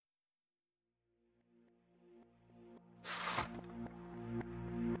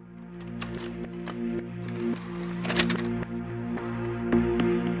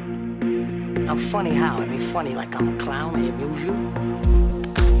funny how? I mean, funny like I'm a clown, I amuse you.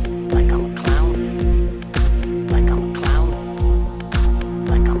 Like I'm a clown. Like I'm a clown.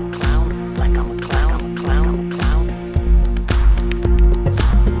 Like I'm a clown. Like I'm a clown. I'm a clown. I'm a clown.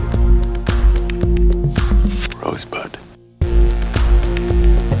 Rosebud.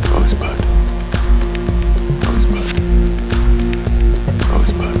 Rosebud. Rosebud.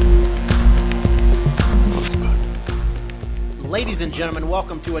 Rosebud. Rosebud. Ladies and gentlemen,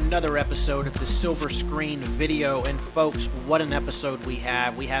 welcome to another episode of the Silver Screen Video. And folks, what an episode we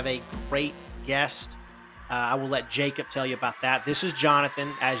have. We have a great guest. I will let Jacob tell you about that. This is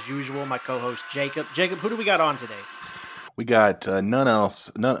Jonathan, as usual, my co-host Jacob. Jacob, who do we got on today? We got none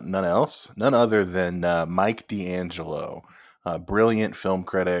other than Mike D'Angelo, a brilliant film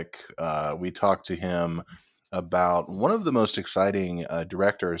critic. We talked to him about one of the most exciting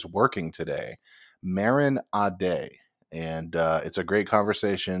directors working today, Maren Ade. And it's a great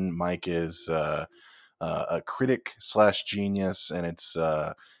conversation. Mike is a critic / genius, and it's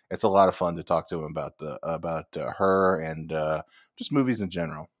a lot of fun to talk to him about her and just movies in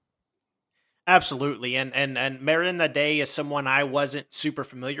general. Absolutely. And Maren Ade is someone I wasn't super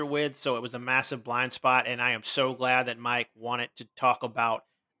familiar with, so it was a massive blind spot. And I am so glad that Mike wanted to talk about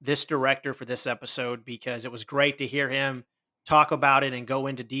this director for this episode, because it was great to hear him talk about it and go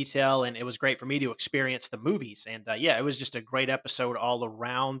into detail. And it was great for me to experience the movies. And yeah, it was just a great episode all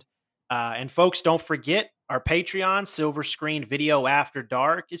around. And folks, don't forget our Patreon, Silver Screen Video After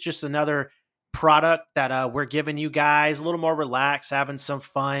Dark. It's just another product that we're giving you guys, a little more relaxed, having some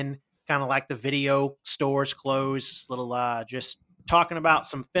fun, kind of like the video stores closed, little just talking about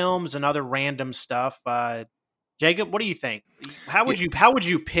some films and other random stuff. Jacob, what do you think? How would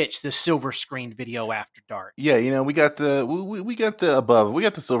you pitch the Silver Screen Video After Dark? Yeah, we got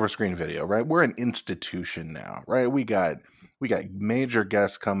the Silver Screen Video, right? We're an institution now, right? We got major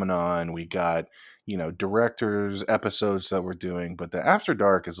guests coming on. We got directors, episodes that we're doing, but the After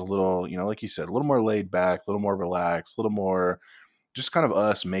Dark is a little, like you said, a little more laid back, a little more relaxed, a little more just kind of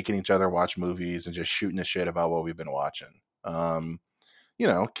us making each other watch movies and just shooting the shit about what we've been watching.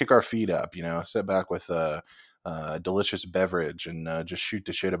 Kick our feet up, sit back with a delicious beverage and just shoot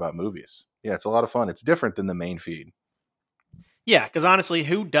the shit about movies. Yeah, it's a lot of fun. It's different than the main feed. Yeah, because honestly,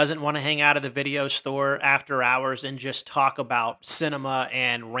 who doesn't want to hang out at the video store after hours and just talk about cinema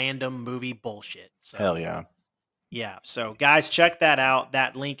and random movie bullshit? So, hell yeah. Yeah, so guys, check that out.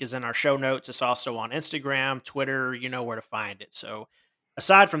 That link is in our show notes. It's also on Instagram, Twitter, you know where to find it. So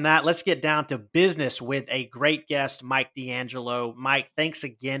aside from that, let's get down to business with a great guest, Mike D'Angelo. Mike, thanks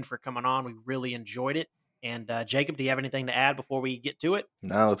again for coming on. We really enjoyed it. And Jacob, do you have anything to add before we get to it?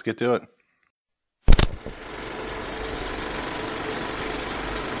 No, let's get to it.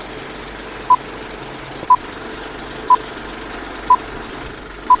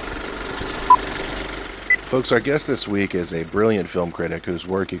 Folks, our guest this week is a brilliant film critic whose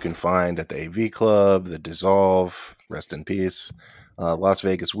work you can find at the AV Club, The Dissolve, rest in peace, Las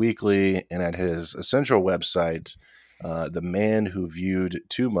Vegas Weekly, and at his essential website, The Man Who Viewed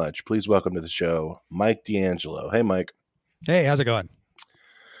Too Much. Please welcome to the show, Mike D'Angelo. Hey, Mike. Hey, how's it going?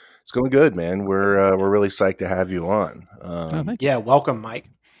 It's going good, man. We're really psyched to have you on. Yeah, welcome, Mike.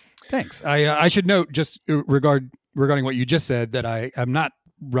 Thanks. I should note, just regarding what you just said, that I am not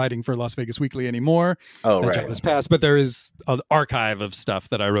writing for Las Vegas Weekly anymore. Oh, that right. job has passed, but there is an archive of stuff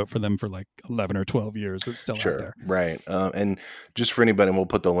that I wrote for them for like 11 or 12 years that's still out there. Right. And just for anybody, and we'll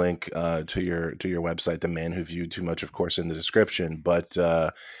put the link to your website, The Man Who Viewed Too Much, of course, in the description. But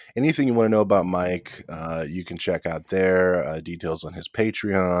anything you want to know about Mike, you can check out there. Details on his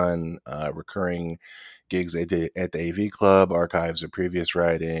Patreon, recurring gigs at the AV Club, archives of previous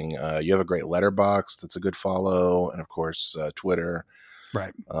writing. You have a great letterbox that's a good follow, and of course, Twitter.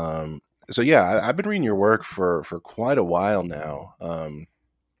 Right. So yeah, I've been reading your work for quite a while now,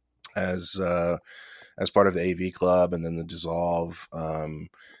 as part of the AV Club and then the Dissolve.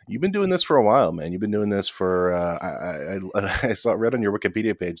 You've been doing this for a while, man. You've been doing this for I read on your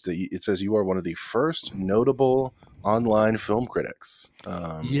Wikipedia page that it says you are one of the first notable online film critics.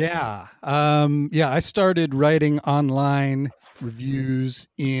 I started writing online reviews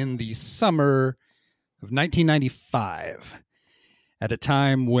in the summer of 1995. At a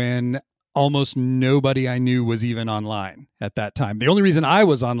time when almost nobody I knew was even online at that time. The only reason I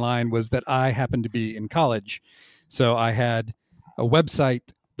was online was that I happened to be in college. So I had a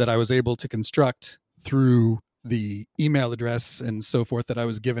website that I was able to construct through the email address and so forth that I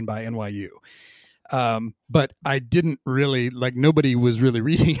was given by NYU. But I didn't really, nobody was really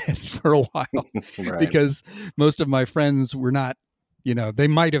reading it for a while Right. because most of my friends were not, they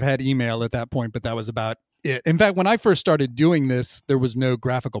might have had email at that point, but that was about it. In fact, when I first started doing this, there was no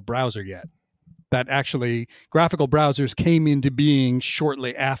graphical browser yet. that actually graphical browsers came into being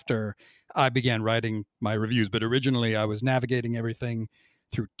shortly after I began writing my reviews. But originally I was navigating everything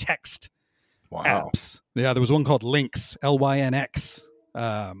through text Wow. apps. Yeah, there was one called Lynx, Lynx,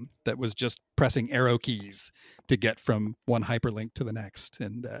 that was just pressing arrow keys to get from one hyperlink to the next.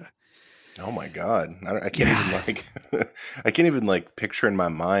 And Oh my God. I can't even I can't even like picture in my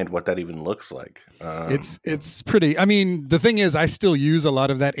mind what that even looks like. It's pretty. I mean, the thing is, I still use a lot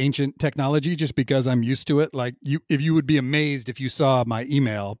of that ancient technology just because I'm used to it. Like if you would be amazed if you saw my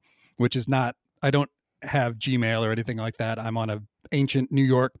email, which is not, I don't have Gmail or anything like that. I'm on a ancient New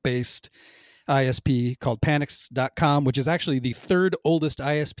York based ISP called Panix.com, which is actually the third oldest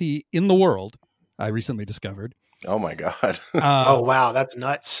ISP in the world. I recently discovered. Oh my God. Oh wow, that's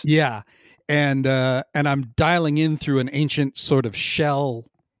nuts. Yeah. And I'm dialing in through an ancient sort of shell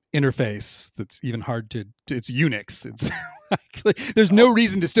interface that's even hard to it's Unix. It's there's no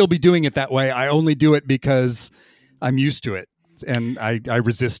reason to still be doing it that way. I only do it because I'm used to it and I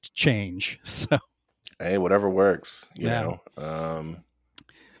resist change. So Hey, whatever works, you Yeah. know.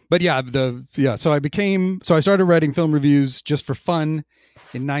 but yeah, so I started writing film reviews just for fun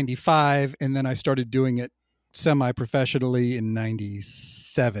in 95, and then I started doing it semi-professionally in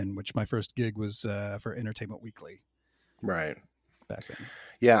 97, which my first gig was for Entertainment Weekly Right. back then.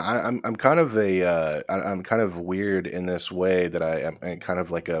 Yeah, I'm kind of I'm kind of weird in this way that I'm kind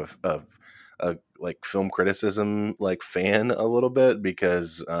of like a like film criticism like fan a little bit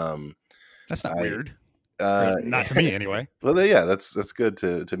because That's not weird. not to me anyway. Well, yeah, that's good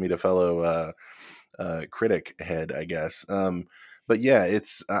to meet a fellow critic head, I guess. But yeah,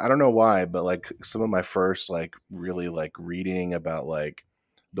 it's I don't know why, but like some of my first like really like reading about like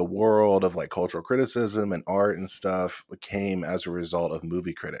the world of like cultural criticism and art and stuff came as a result of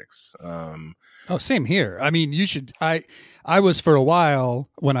movie critics. Oh, same here. I mean, I was for a while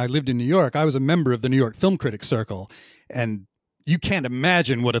when I lived in New York, I was a member of the New York Film Critics Circle, and you can't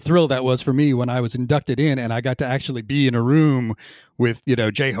imagine what a thrill that was for me when I was inducted in and I got to actually be in a room with,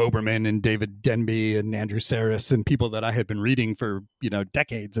 Jay Hoberman and David Denby and Andrew Saris and people that I had been reading for,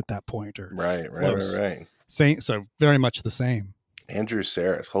 decades at that point. Or Right. So very much the same. Andrew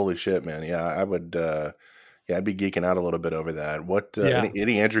Saris, holy shit, man. Yeah, I would I'd be geeking out a little bit over that. What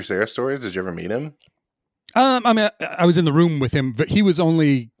any Andrew Saris stories? Did you ever meet him? I mean, I was in the room with him, but he was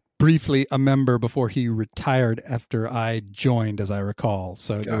only briefly a member before he retired after I joined, as I recall.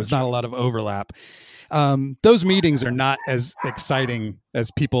 So there was not a lot of overlap. Those meetings are not as exciting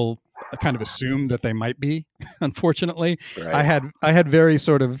as people kind of assume that they might be, unfortunately. Right. I had very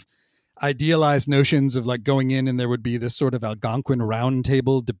sort of idealized notions of like going in and there would be this sort of Algonquin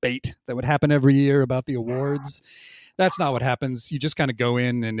roundtable debate that would happen every year about the awards. That's not what happens. You just kind of go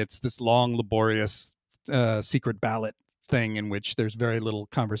in and it's this long, laborious secret ballot thing in which there's very little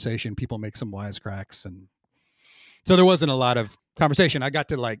conversation. People make some wisecracks, and so there wasn't a lot of conversation. I got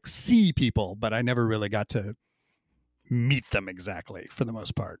to like see people, but I never really got to meet them exactly for the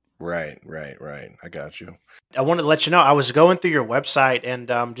most part. Right. I got you. I wanted to let you know, I was going through your website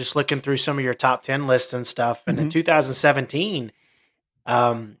and just looking through some of your top 10 lists and stuff. And in 2017,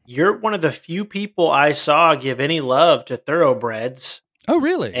 you're one of the few people I saw give any love to Thoroughbreds. Oh,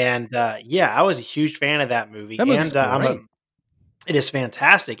 really? And I was a huge fan of that movie. That movie's great. It is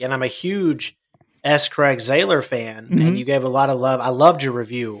fantastic. And I'm a huge S. Craig Zahler fan. And you gave a lot of love. I loved your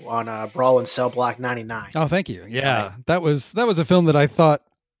review on Brawl in Cell Block 99. Oh, thank you. Yeah, that was a film that I thought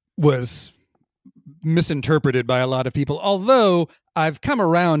was misinterpreted by a lot of people. Although I've come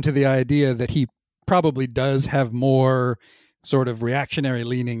around to the idea that he probably does have more sort of reactionary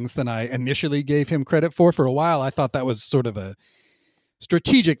leanings than I initially gave him credit for. For a while, I thought that was sort of a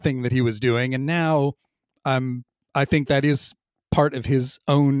strategic thing that he was doing, and now I think that is part of his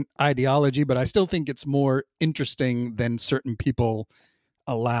own ideology, but I still think it's more interesting than certain people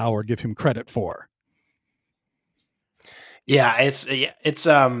allow or give him credit for. Yeah, it's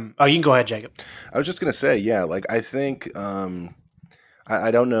oh, you can go ahead, Jacob. I was just gonna say, yeah, like I think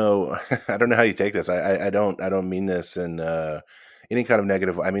I don't know I don't know how you take this. I don't mean this in any kind of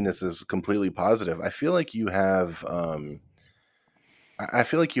negative. I mean this is completely positive. I feel like you have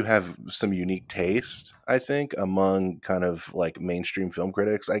some unique taste, I think, among kind of like mainstream film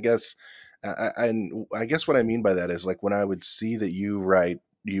critics. I guess I guess what I mean by that is like when I would see that you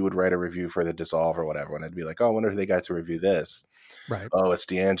would write a review for The Dissolve or whatever, and I'd be like, oh, I wonder if they got to review this. Right. Oh, it's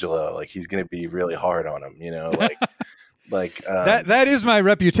D'Angelo. Like he's going to be really hard on him, like that is my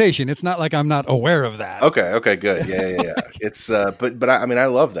reputation. It's not like I'm not aware of that. Okay, good. Yeah. It's but I mean I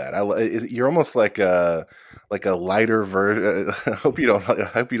love that. You're almost like a lighter version. I hope you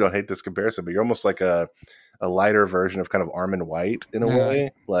don't hate this comparison, but you're almost like a lighter version of kind of Armond White in a Yeah,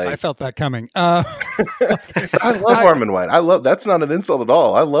 way. Like I felt that coming. I love Armond White. That's not an insult at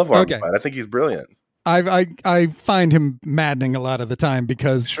all. I love Armond White. I think he's brilliant. I find him maddening a lot of the time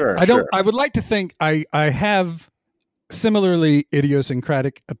because I would like to think I have similarly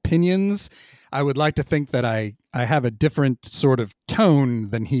idiosyncratic opinions. I would like to think that I have a different sort of tone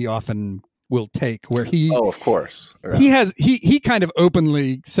than he often will take, where he of course. Yeah. He kind of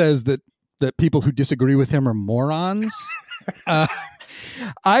openly says that people who disagree with him are morons.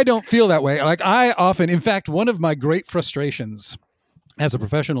 I don't feel that way. Like I often, in fact, one of my great frustrations as a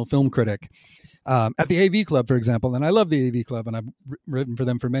professional film critic at the AV Club, for example, and I love the AV Club and I've written for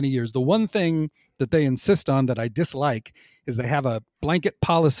them for many years. The one thing that they insist on that I dislike is they have a blanket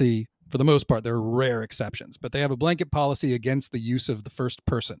policy. For the most part, there are rare exceptions, but they have a blanket policy against the use of the first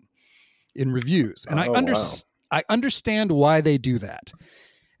person in reviews. And I understand why they do that.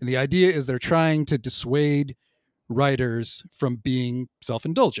 And the idea is they're trying to dissuade writers from being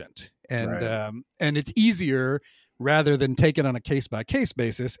self-indulgent. And and it's easier, rather than take it on a case-by-case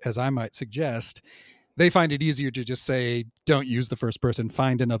basis, as I might suggest, they find it easier to just say, don't use the first person,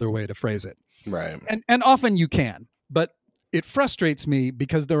 find another way to phrase it. Right. And often you can, but it frustrates me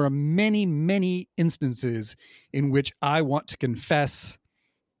because there are many, many instances in which I want to confess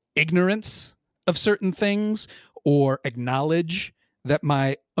ignorance of certain things or acknowledge that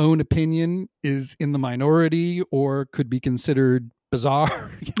my own opinion is in the minority or could be considered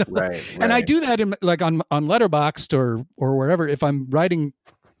bizarre. Right. And I do that in on Letterboxd or wherever. If I'm writing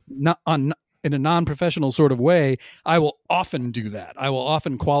in a non-professional sort of way, I will often do that. I will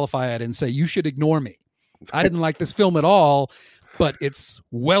often qualify it and say, you should ignore me. I didn't like this film at all, but it's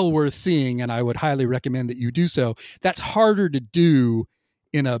well worth seeing, and I would highly recommend that you do so. That's harder to do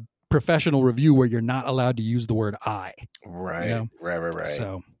in a professional review where you're not allowed to use the word I. Right. Right.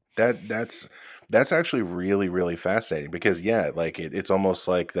 So that's actually really, really fascinating because it's almost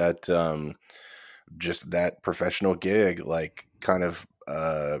like that just that professional gig kind of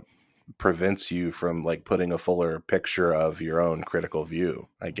prevents you from putting a fuller picture of your own critical view,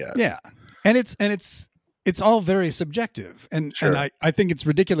 I guess. Yeah. And it's all very subjective. And I think it's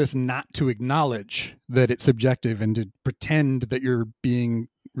ridiculous not to acknowledge that it's subjective and to pretend that you're being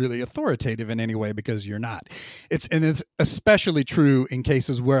really authoritative in any way because you're not. It's especially true in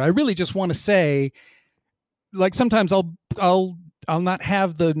cases where I really just want to say, sometimes I'll not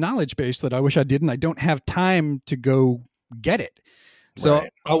have the knowledge base that I wish I did, and I don't have time to go get it. So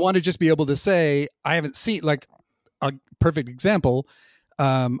I want to just be able to say, I haven't seen, a perfect example.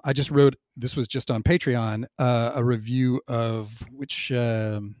 I just wrote, this was just on Patreon, a review of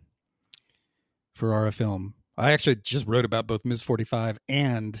Ferrara film. I actually just wrote about both Ms. 45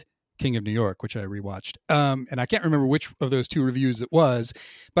 and King of New York, which I rewatched. And I can't remember which of those two reviews it was,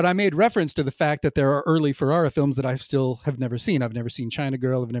 but I made reference to the fact that there are early Ferrara films that I still have never seen. I've never seen China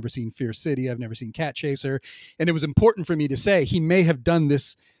Girl. I've never seen Fear City. I've never seen Cat Chaser. And it was important for me to say he may have done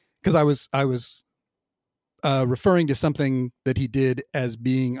this because I was referring to something that he did as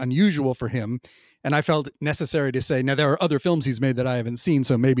being unusual for him. And I felt necessary to say, now there are other films he's made that I haven't seen,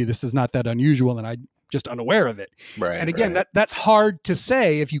 so maybe this is not that unusual and I'm just unaware of it. Right. And again, that's hard to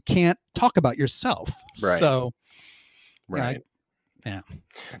say if you can't talk about yourself. Right. So, right. Yeah.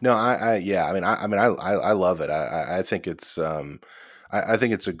 No, I love it. I think it's, I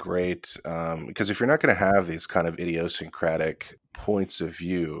think it's a great, because if you're not going to have these kind of idiosyncratic points of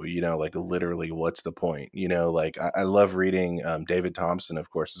view, literally what's the point? I love reading David Thompson, of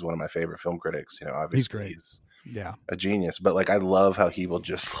course, is one of my favorite film critics. Obviously he's great. He's a genius, but I love how he will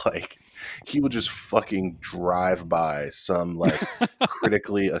just fucking drive by some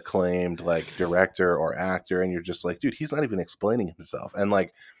critically acclaimed director or actor, and you're just dude, he's not even explaining himself. And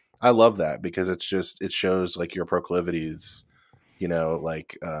I love that because it shows your proclivities,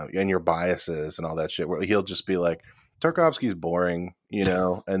 and your biases and all that shit, where he'll just be Tarkovsky's boring,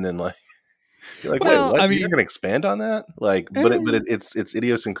 and then you're wait, what? You're going to expand on that? But it's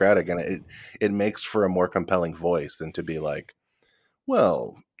idiosyncratic, and it makes for a more compelling voice than to be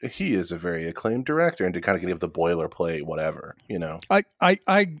well, he is a very acclaimed director, and to kind of give the boilerplate, whatever,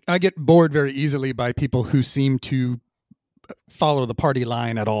 I get bored very easily by people who seem to follow the party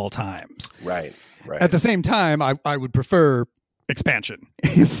line at all times. Right. At the same time, I would prefer expansion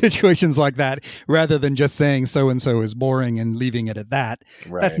in situations like that rather than just saying so and so is boring and leaving it at that.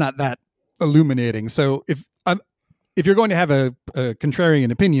 Right. That's not that illuminating. So if you're going to have a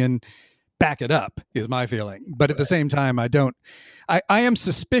contrarian opinion, back it up is my feeling. But at the same time, I am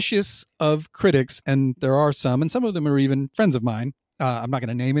suspicious of critics, and there are some, and some of them are even friends of mine. I'm not going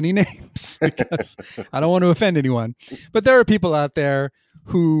to name any names because I don't want to offend anyone. But there are people out there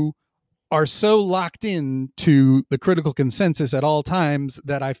who are so locked in to the critical consensus at all times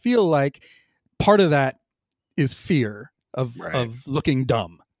that I feel like part of that is fear of looking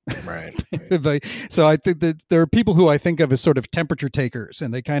dumb. Right. So I think that there are people who I think of as sort of temperature takers,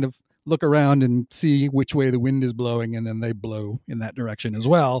 and they kind of look around and see which way the wind is blowing, and then they blow in that direction as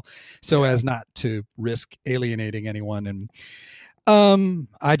well, so as not to risk alienating anyone. And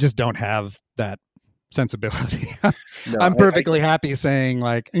I just don't have that sensibility. No, I'm perfectly happy saying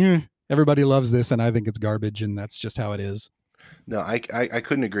like, everybody loves this, and I think it's garbage, and that's just how it is. No, I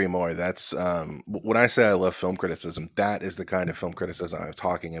couldn't agree more. That's when I say I love film criticism, that is the kind of film criticism I'm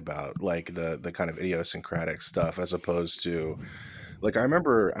talking about, like the kind of idiosyncratic stuff, as opposed to, like, I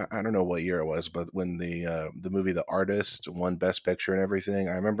remember, I don't know what year it was, but when the movie The Artist won Best Picture and everything,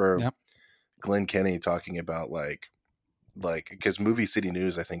 I remember Glenn Kenny talking about like because Movie City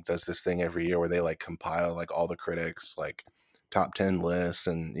News, I think, does this thing every year where they like compile like all the critics like top 10 lists,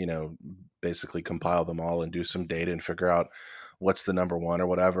 and basically compile them all and do some data and figure out what's the number one or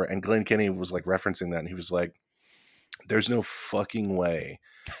whatever. And Glenn Kenny was like referencing that, and he was like, there's no fucking way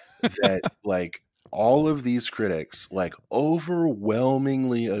that like all of these critics like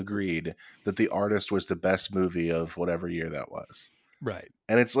overwhelmingly agreed that The Artist was the best movie of whatever year that was. Right.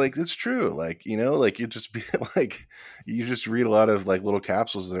 And it's like, it's true. Like, like you just be like, you just read a lot of like little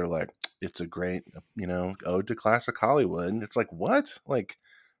capsules that are like, it's a great, ode to classic Hollywood. And it's like, what? Like,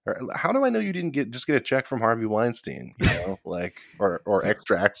 how do I know you didn't get a check from Harvey Weinstein, like, or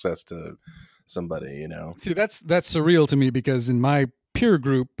extra access to somebody, See, that's surreal to me, because in my peer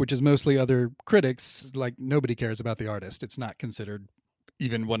group, which is mostly other critics, like, nobody cares about The Artist. It's not considered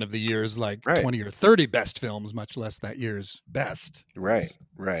even one of the year's like 20 or 30 best films, much less that year's best. Right.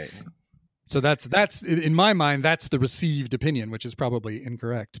 So that's in my mind, that's the received opinion, which is probably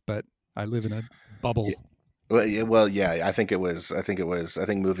incorrect, but I live in a bubble. Yeah. I think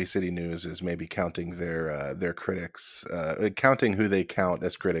Movie City News is maybe counting their critics, counting who they count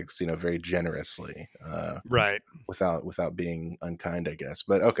as critics, very generously, right? Without being unkind, I guess.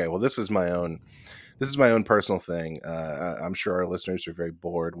 But okay, well, this is my own personal thing. I'm sure our listeners are very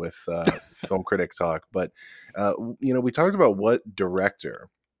bored with film critic talk, but we talked about what director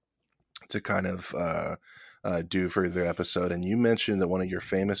to kind of do for their episode, and you mentioned that one of your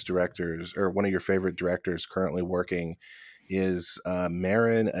famous directors, or one of your favorite directors currently working, is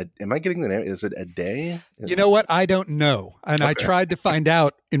Marin. Am I getting the name? Is it Aday? You know what? I don't know, and I tried to find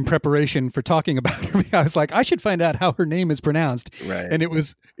out in preparation for talking about her. I was like, I should find out how her name is pronounced, right? And it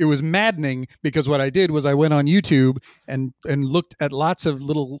was maddening, because what I did was I went on YouTube and looked at lots of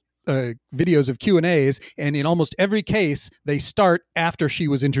little videos of Q&As, and in almost every case they start after she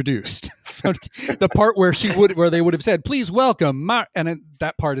was introduced. So the part where they would have said, please welcome and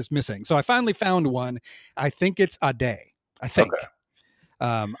that part is missing. So I finally found one. I think it's Aday. I think. Okay.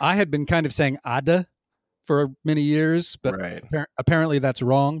 I had been kind of saying Ada for many years, but apparently that's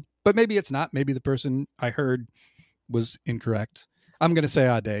wrong. But maybe it's not. Maybe the person I heard was incorrect. I'm going to say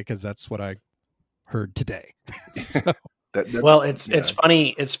Aday because that's what I heard today. So. It's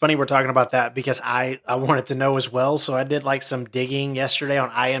funny. It's funny we're talking about that, because I wanted to know as well. So I did like some digging yesterday on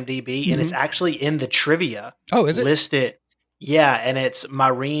IMDb, and it's actually in the trivia. Oh, is it listed? Yeah, and it's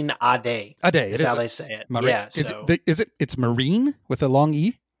Marin Aday. Aday is how they say it. Marin. Yeah, it's Marine with a long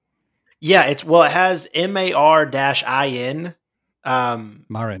E? Yeah, it has MAR-IN.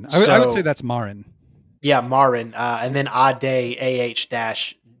 Marin. I would say that's Marin. Yeah, Marin, and then Aday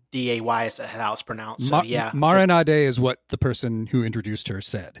AH-DAY is how it's pronounced. So Marin Aday is what the person who introduced her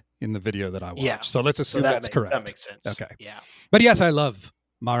said in the video that I watched. Yeah. So let's assume that's correct. That makes sense. Okay. Yeah. But yes, I love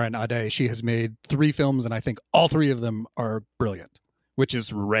Marin Aday. She has made 3 films, and I think all 3 of them are brilliant, which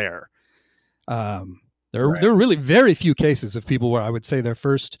is rare. There are really very few cases of people where I would say their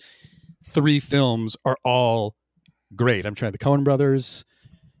first 3 films are all great. I'm trying the Coen brothers,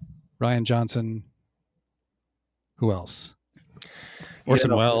 Rian Johnson. Who else?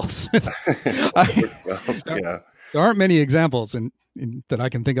 Orson Welles. There aren't many examples that I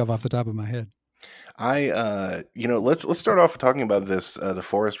can think of off the top of my head. Let's start off talking about this, The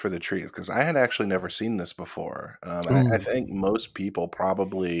Forest for the Trees, because I had actually never seen this before. I think most people,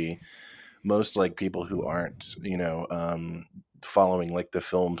 probably most like people who aren't, following like the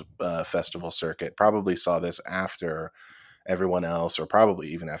film festival circuit, probably saw this after everyone else, or probably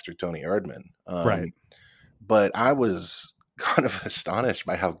even after Tony Erdmann. Right. But I was kind of astonished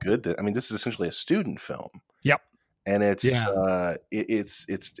by how good this is essentially a student film. Yep. And it's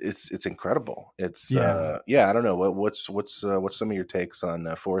incredible. It's I don't know what's some of your takes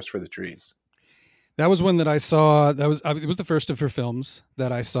on Forest for the Trees. That was one that I saw. It was the first of her films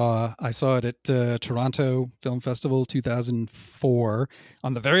that I saw. I saw it at Toronto Film Festival 2004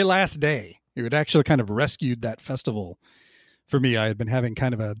 on the very last day. It had actually kind of rescued that festival for me. I had been having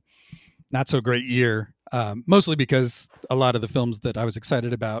kind of a not so great year, mostly because a lot of the films that I was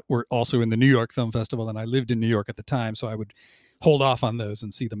excited about were also in the New York Film Festival, and I lived in New York at the time, so I would hold off on those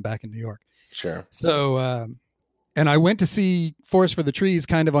and see them back in New York. Sure. So, and I went to see Forest for the Trees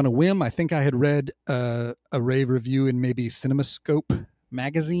kind of on a whim. I think I had read a rave review in maybe CinemaScope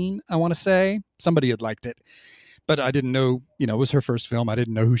magazine, I want to say. Somebody had liked it, but I didn't know, it was her first film. I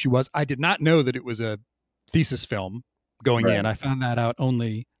didn't know who she was. I did not know that it was a thesis film going in. I found that out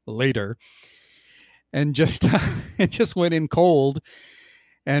only later, and just it just went in cold,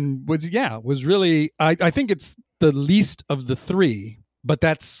 and was really. I think it's the least of the three, but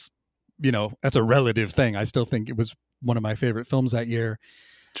that's a relative thing. I still think it was one of my favorite films that year.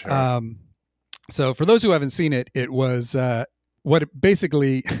 Sure. So for those who haven't seen it, it was what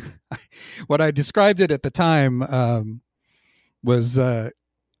I described it at the time was.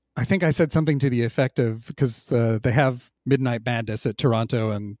 I think I said something to the effect of, because they have Midnight Madness at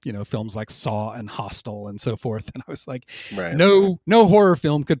Toronto, and films like Saw and Hostel and so forth, and I was like, Right. no horror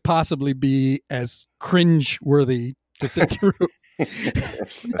film could possibly be as cringe-worthy to sit through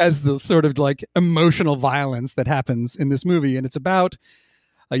as the sort of like emotional violence that happens in this movie. And it's about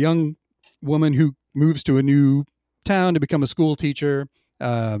a young woman who moves to a new town to become a school teacher.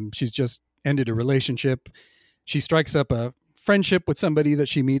 She's just ended a relationship. She strikes up a friendship with somebody that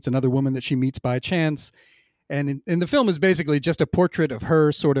she meets, another woman that she meets by chance. And in the film is basically just a portrait of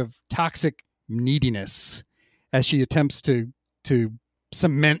her sort of toxic neediness as she attempts to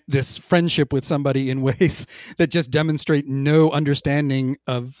cement this friendship with somebody in ways that just demonstrate no understanding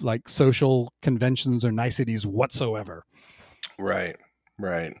of like social conventions or niceties whatsoever. Right.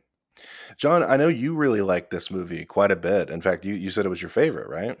 John, I know you really like this movie quite a bit. In fact, you said it was your favorite,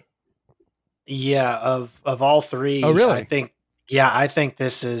 right? Yeah, of all three. Oh, really? I think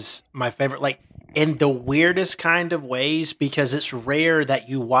this is my favorite. Like, in the weirdest kind of ways, because it's rare that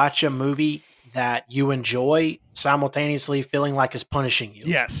you watch a movie that you enjoy simultaneously feeling like it's punishing you.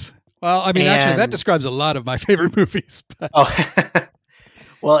 Yes. Well, I mean, actually, that describes a lot of my favorite movies. But. Oh,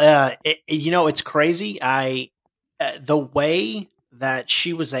 well, it's crazy. The way that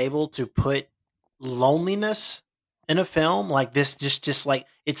she was able to put loneliness in a film like this, just like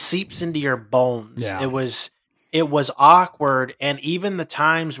it seeps into your bones. Yeah. It was awkward, and even the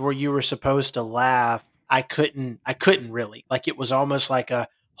times where you were supposed to laugh, I couldn't really. Like, it was almost like a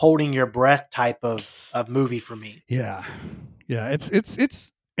holding your breath type of movie for me. Yeah.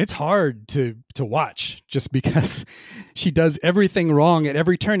 It's hard to watch just because she does everything wrong at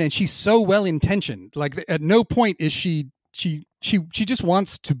every turn, and she's so well intentioned. Like, at no point is she just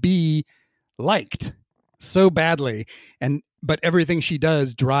wants to be liked so badly, but everything she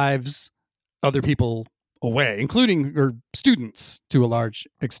does drives other people away, including her students to a large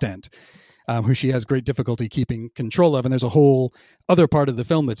extent, who she has great difficulty keeping control of. And there's a whole other part of the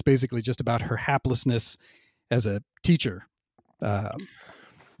film that's basically just about her haplessness as a teacher.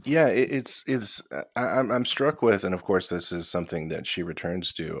 Yeah, I'm struck with, and of course this is something that she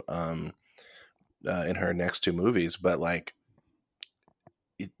returns to in her next two movies, but like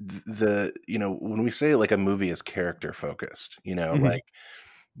when we say like a movie is character focused, Mm-hmm. like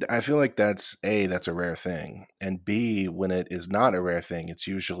I feel like that's a rare thing, and B, when it is not a rare thing, it's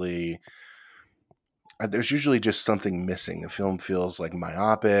usually there's usually just something missing. The film feels like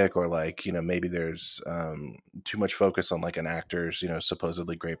myopic, or like maybe there's too much focus on like an actor's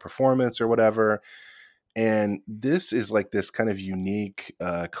supposedly great performance or whatever. And this is like this kind of unique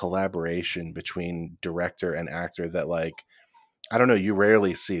collaboration between director and actor that, like, I don't know, you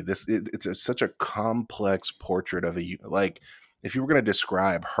rarely see this. It's such a complex portrait of like, if you were going to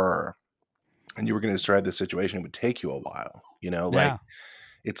describe her and you were going to describe the situation, it would take you a while, like,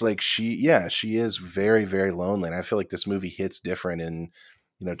 it's like she is very, very lonely. And I feel like this movie hits different in,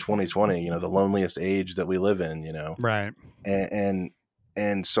 2020, the loneliest age that we live in, Right.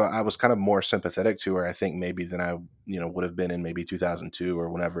 And so I was kind of more sympathetic to her, I think, maybe than I, would have been in maybe 2002 or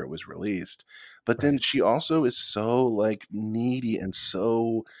whenever it was released. But then she also is so like needy and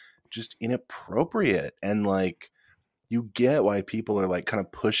so just inappropriate. And like, you get why people are like kind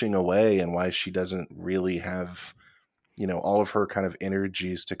of pushing away, and why she doesn't really have, all of her kind of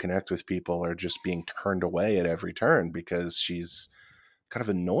energies to connect with people are just being turned away at every turn because she's kind of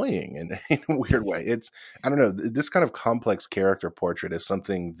annoying in a weird way. I don't know, this kind of complex character portrait is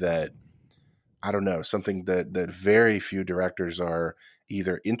something that, I don't know, something that very few directors are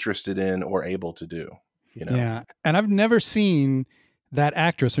either interested in or able to do. Yeah. And I've never seen that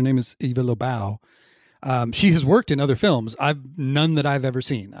actress. Her name is Eva Lobau. She has worked in other films. None that I've ever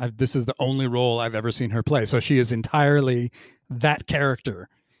seen. This is the only role I've ever seen her play. So she is entirely that character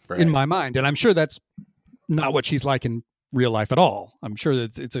in my mind, and I'm sure that's not what she's like in real life at all. I'm sure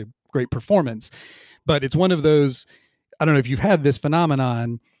that it's a great performance, but it's one of those. I don't know if you've had this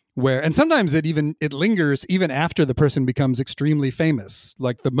phenomenon where, and sometimes it lingers even after the person becomes extremely famous.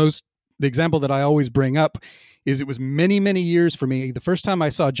 Like the example that I always bring up is it was many, many years for me. The first time I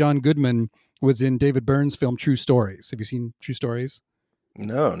saw John Goodman was in David Byrne's film True Stories. Have you seen True Stories?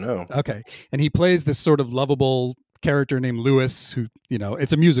 No. Okay. And he plays this sort of lovable character named Lewis who,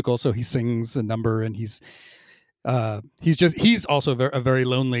 it's a musical, so he sings a number, and he's also a very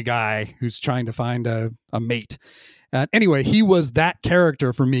lonely guy who's trying to find a mate. Anyway, he was that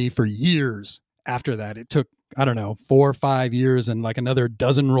character for me for years after that. It took, I don't know, 4 or 5 years and like another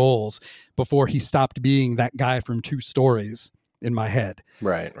dozen roles before he stopped being that guy from True Stories in my head.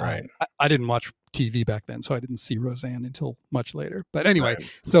 Right. I didn't watch TV back then, so I didn't see Roseanne until much later. But anyway,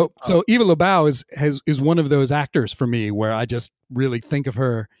 so Eva Lobau is one of those actors for me where I just really think of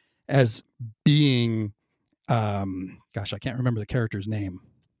her as being, gosh, I can't remember the character's name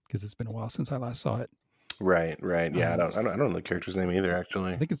because it's been a while since I last saw it. Right. Yeah, I don't know the character's name either.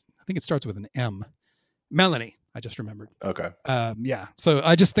 Actually, I think it starts with an M. Melanie. I just remembered. Okay. Yeah. So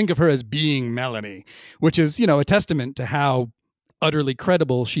I just think of her as being Melanie, which is, a testament to how utterly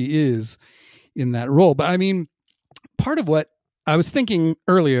credible she is in that role. But I mean, part of what I was thinking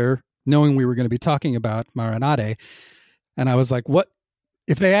earlier, knowing we were going to be talking about Marinade, and I was like, what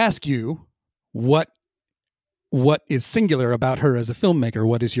if they ask you what is singular about her as a filmmaker?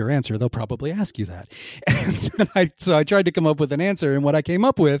 What is your answer? They'll probably ask you that. And so I tried to come up with an answer. And what I came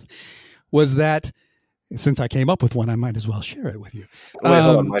up with was that, since I came up with one, I might as well share it with you. Wait,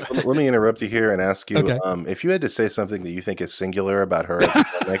 hold on, Mike. Let me interrupt you here and ask you, okay. If you had to say something that you think is singular about her as a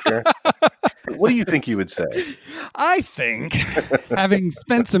filmmaker, what do you think you would say? I think, having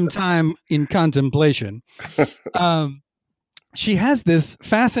spent some time in contemplation, she has this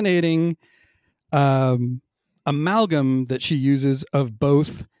fascinating amalgam that she uses of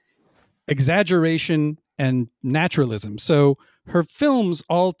both exaggeration and naturalism. So her films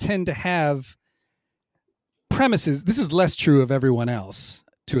all tend to have premises. This is less true of everyone else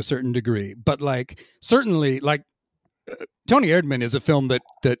to a certain degree, but certainly Tony Erdmann is a film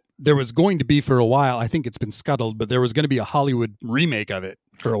that there was going to be for a while. I think it's been scuttled, but there was going to be a Hollywood remake of it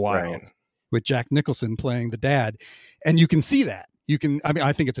for a while with Jack Nicholson playing the dad. And you can see that.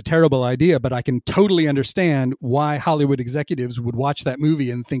 I think it's a terrible idea, but I can totally understand why Hollywood executives would watch that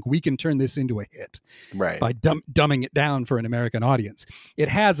movie and think we can turn this into a hit by dumbing it down for an American audience. It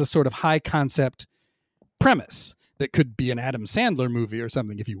has a sort of high concept premise that could be an Adam Sandler movie or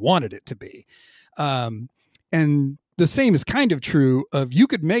something if you wanted it to be. And the same is kind of true of, you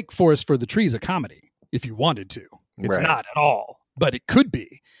could make Forest for the Trees a comedy if you wanted to. It's not at all, but it could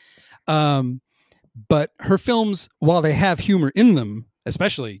be. But her films, while they have humor in them,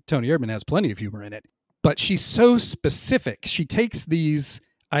 especially Tony Erdmann has plenty of humor in it, but she's so specific. She takes these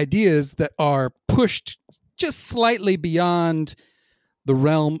ideas that are pushed just slightly beyond the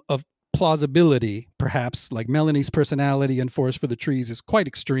realm of plausibility, perhaps. Like Melanie's personality in Forest for the Trees is quite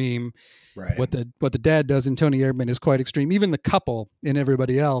extreme. Right. What the dad does in Tony Erdmann is quite extreme. Even the couple in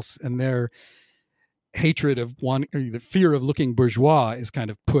Everybody Else and their hatred of one, or the fear of looking bourgeois, is kind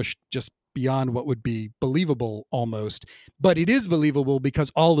of pushed just beyond what would be believable almost. But it is believable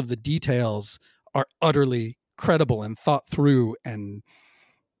because all of the details are utterly credible and thought through and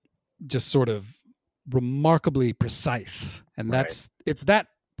just sort of remarkably precise. And it's that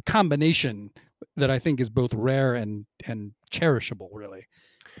combination that I think is both rare and cherishable, really.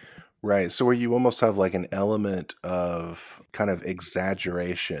 Right. So where you almost have like an element of kind of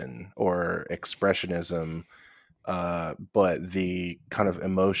exaggeration or expressionism, but the kind of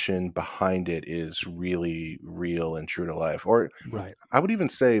emotion behind it is really real and true to life. Or I would even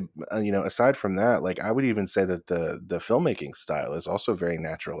say, aside from that, like I would even say that the filmmaking style is also very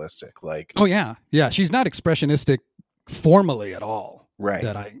naturalistic. Like, oh yeah, she's not expressionistic formally at all. Right.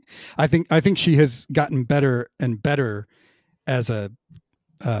 That I think she has gotten better and better as a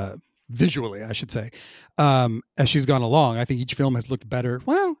visually, I should say, as she's gone along. I think each film has looked better.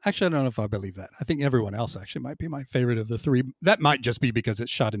 Well, actually, I don't know if I believe that. I think Everyone Else actually might be my favorite of the three. That might just be because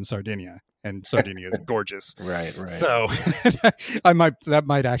it's shot in Sardinia, and Sardinia is gorgeous. Right. So that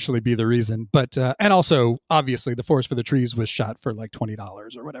might actually be the reason. But and also, obviously, The Forest for the Trees was shot for like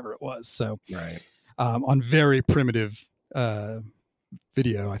 $20 or whatever it was. So on very primitive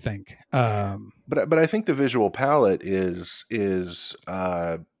video, I think. But I think the visual palette is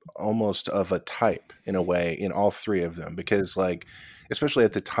almost of a type in a way in all three of them, because like especially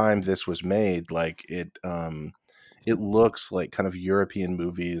at the time this was made, like it looks like kind of European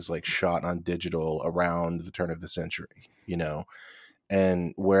movies like shot on digital around the turn of the century, you know,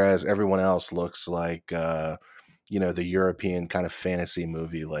 and whereas everyone else looks like the European kind of fantasy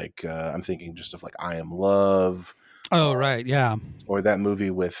movie, like I'm thinking just of like I Am Love. Oh, right. Yeah. Or that movie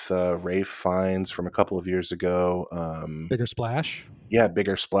with Rafe Fiennes from a couple of years ago. Bigger Splash. Yeah,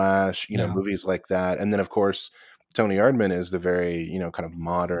 Bigger Splash, Yeah. movies like that. And then, of course, Tony Erdmann is the very, kind of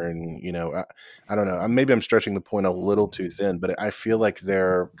modern, I don't know. Maybe I'm stretching the point a little too thin, but I feel like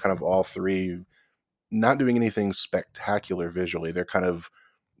they're kind of all three not doing anything spectacular visually. They're kind of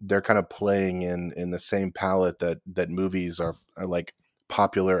playing in the same palette that movies are like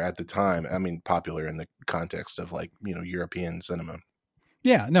popular at the time. I mean, popular in the context of like, European cinema.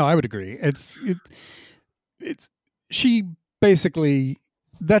 Yeah, no, I would agree. It's she basically,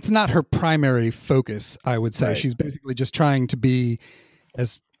 that's not her primary focus, I would say. Right. She's basically just trying to be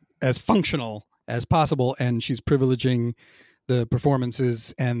as functional as possible, and she's privileging the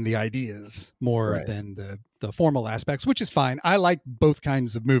performances and the ideas more Right. than the formal aspects, which is fine. I like both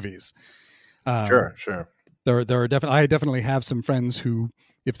kinds of movies. Sure. There are definitely, I definitely have some friends who,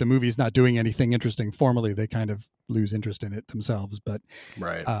 if the movie's not doing anything interesting formally, they kind of lose interest in it themselves. But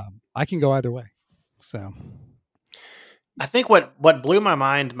Right. I can go either way. So I think what blew my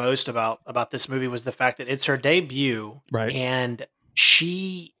mind most about this movie was the fact that it's her debut, Right. and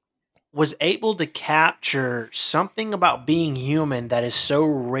she was able to capture something about being human that is so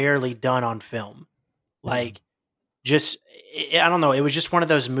rarely done on film. Like, just, I don't know, it was just one of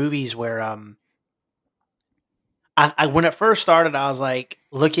those movies where I when it first started, I was like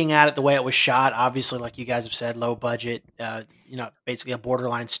looking at it the way it was shot. Obviously, like you guys have said, low budget, basically a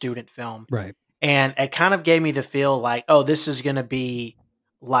borderline student film. Right. And it kind of gave me the feel like, oh, this is going to be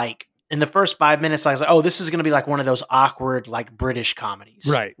like, in the first 5 minutes, I was like, oh, this is going to be like one of those awkward, like British comedies.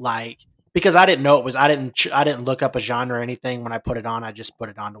 Right. Like, because I didn't know it was, I didn't look up a genre or anything when I put it on. I just put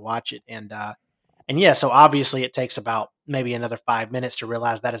it on to watch it. And yeah, so obviously it takes about maybe another 5 minutes to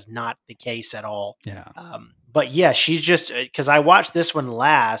realize that is not the case at all. Yeah. But yeah, she's just, because I watched this one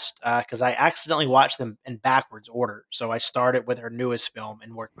last, because I accidentally watched them in backwards order. So I started with her newest film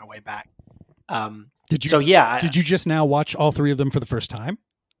and worked my way back. Did you? So yeah, Did you just now watch all three of them for the first time?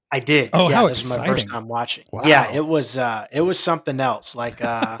 I did. Oh, yeah, how this is my first exciting. time watching. Wow. Yeah, it was something else. Like,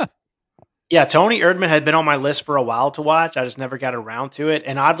 yeah, Tony Erdmann had been on my list for a while to watch. I just never got around to it.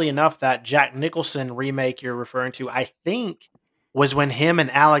 And oddly enough, that Jack Nicholson remake you're referring to, I think, was when him and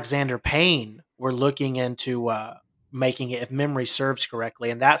Alexander Payne were looking into making it, if memory serves correctly.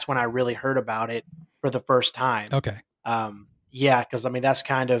 And that's when I really heard about it for the first time. Okay. Yeah, because I mean, that's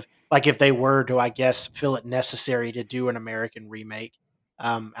kind of like if they were to, I guess, feel it necessary to do an American remake.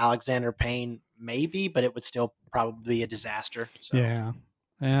 Alexander Payne, maybe, but it would still probably be a disaster. So. Yeah.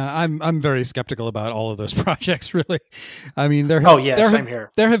 Yeah, I'm very skeptical about all of those projects. Really, I mean, same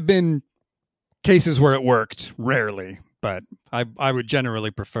here. There have been cases where it worked, rarely, but I would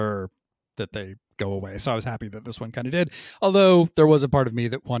generally prefer that they go away. So I was happy that this one kind of did. Although there was a part of me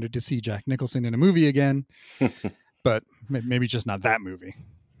that wanted to see Jack Nicholson in a movie again, but maybe just not that movie.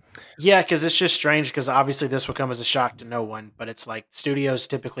 Yeah, because it's just strange. Because obviously this will come as a shock to no one, but it's like studios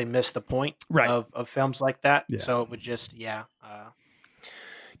typically miss the point of films like that. Yeah. So it would just Yeah,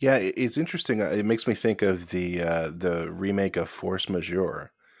 it's interesting. It makes me think of the remake of Force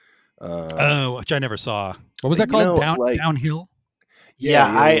Majeure. Which I never saw. What was that called? Downhill? Yeah,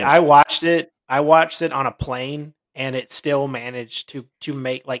 I watched it. I watched it on a plane, and it still managed to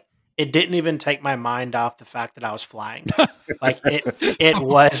make, like, it didn't even take my mind off the fact that I was flying. Like it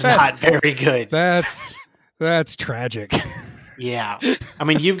was not very good. That's tragic. Yeah. I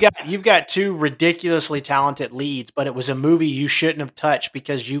mean, you've got two ridiculously talented leads, but it was a movie you shouldn't have touched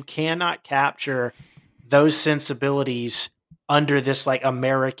because you cannot capture those sensibilities under this like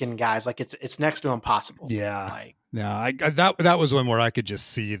American guise. Like it's next to impossible. Yeah. Like, no, that was one where I could just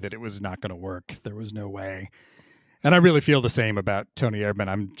see that it was not going to work. There was no way. And I really feel the same about Tony Erdmann.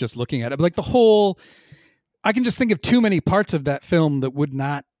 I'm just looking at it, like I can just think of too many parts of that film that would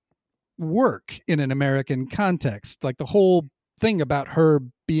not work in an American context. Like the whole thing about her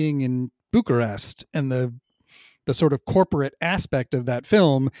being in Bucharest and the sort of corporate aspect of that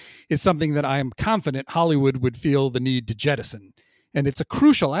film is something that I am confident Hollywood would feel the need to jettison. And it's a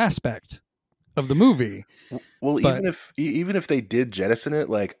crucial aspect of the movie. Well, even if they did jettison it,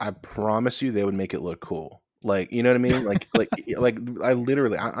 like I promise you they would make it look cool. Like, you know what I mean? Like I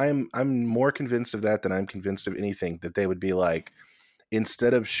literally, I'm more convinced of that than I'm convinced of anything, that they would be like,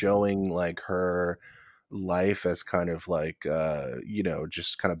 instead of showing like her life as kind of like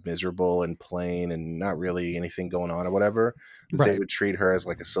just kind of miserable and plain and not really anything going on or whatever, that they Right. would treat her as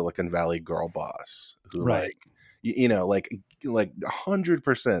like a Silicon Valley girl boss who Right. like like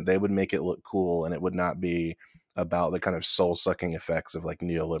 100% they would make it look cool, and it would not be about the kind of soul-sucking effects of like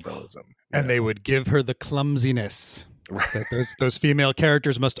neoliberalism. And they would give her the clumsiness that those female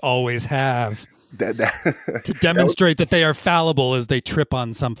characters must always have to demonstrate that they are fallible as they trip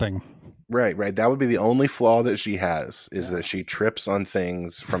on something. Right. That would be the only flaw that she has, is that she trips on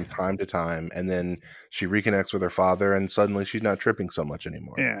things from time to time, and then she reconnects with her father, and suddenly she's not tripping so much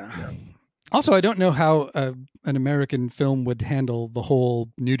anymore. Yeah. Also, I don't know how an American film would handle the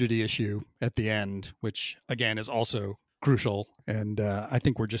whole nudity issue at the end, which again is also crucial, and I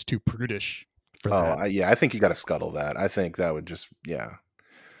think we're just too prudish for that. I think you got to scuttle that. I think that would just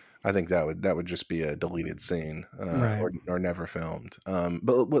I think that would just be a deleted scene, Right. or never filmed.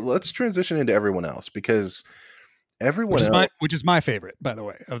 But let's transition into everyone else, because everyone else, which is my favorite, by the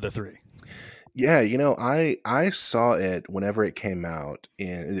way, of the three. yeah, I saw it whenever it came out,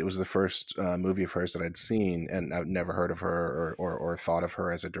 and it was the first movie of hers that I'd seen, and I've never heard of her or thought of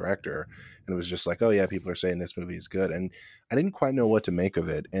her as a director, and it was just like, oh yeah, people are saying this movie is good, and I didn't quite know what to make of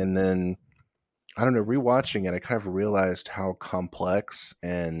it, and then I don't know, rewatching it, I kind of realized how complex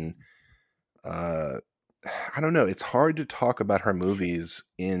and I don't know, it's hard to talk about her movies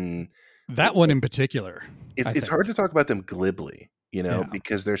in that one in particular. It's hard to talk about them glibly, Yeah.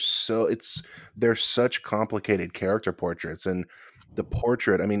 because they're such complicated character portraits, and the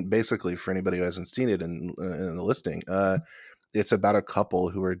portrait, I mean, basically for anybody who hasn't seen it in the listing, it's about a couple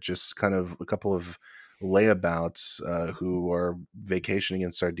who are just kind of a couple of layabouts who are vacationing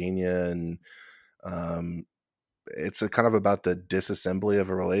in Sardinia, and it's a kind of about the disassembly of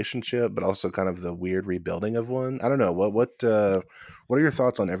a relationship, but also kind of the weird rebuilding of one. I don't know. What are your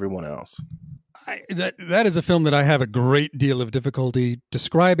thoughts on everyone else? That is a film that I have a great deal of difficulty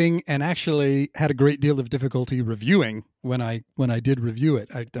describing, and actually had a great deal of difficulty reviewing when I did review it.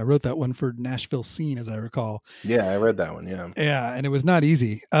 I wrote that one for Nashville Scene, as I recall. Yeah, I read that one. Yeah, and it was not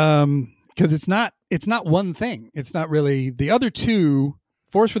easy because it's not one thing. It's not really. The other two,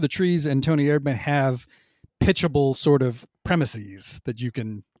 Forest for the Trees and Tony Erdmann, have pitchable sort of premises that you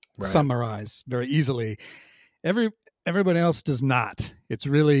can summarize very easily. Everybody else does not. It's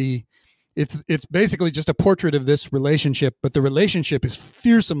really, it's basically just a portrait of this relationship, but the relationship is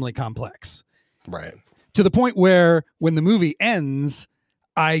fearsomely complex. Right. To the point where when the movie ends,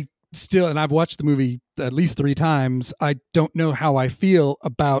 and I've watched the movie at least 3 times, I don't know how I feel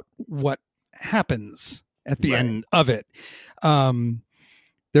about what happens at the end of it.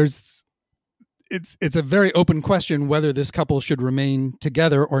 It's a very open question whether this couple should remain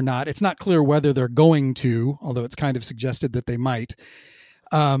together or not. It's not clear whether they're going to, although it's kind of suggested that they might.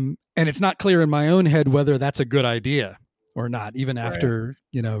 And it's not clear in my own head whether that's a good idea or not, even after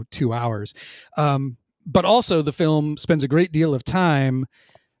 2 hours. But also the film spends a great deal of time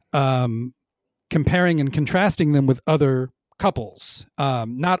comparing and contrasting them with other couples,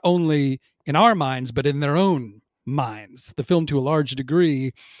 not only in our minds, but in their own minds. The film, to a large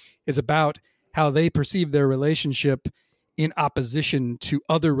degree, is about how they perceive their relationship in opposition to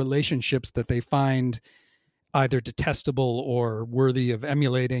other relationships that they find either detestable or worthy of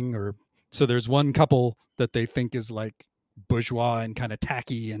emulating. Or so there's one couple that they think is like bourgeois and kind of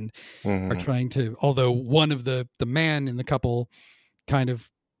tacky, and are trying to, although one of the man in the couple kind of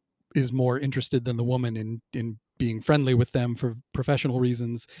is more interested than the woman in being friendly with them for professional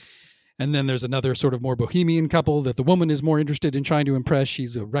reasons. And then there's another sort of more bohemian couple that the woman is more interested in trying to impress.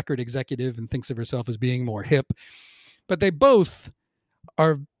 She's a record executive and thinks of herself as being more hip. But they both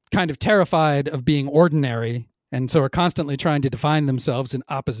are kind of terrified of being ordinary, and so are constantly trying to define themselves in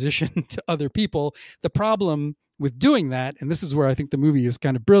opposition to other people. The problem with doing that, and this is where I think the movie is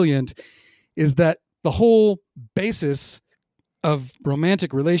kind of brilliant, is that the whole basis of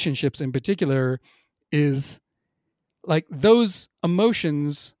romantic relationships in particular is like those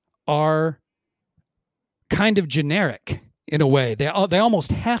emotions are kind of generic in a way. They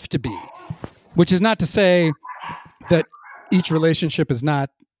almost have to be, which is not to say that each relationship is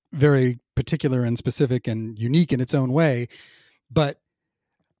not very particular and specific and unique in its own way, but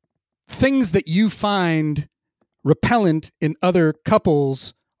things that you find repellent in other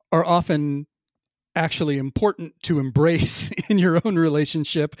couples are often actually important to embrace in your own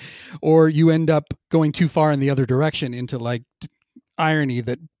relationship, or you end up going too far in the other direction into like irony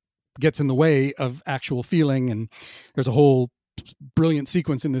that gets in the way of actual feeling. And there's a whole brilliant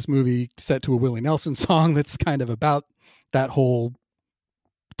sequence in this movie set to a Willie Nelson song that's kind of about that whole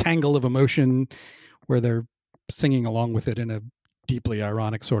tangle of emotion, where they're singing along with it in a deeply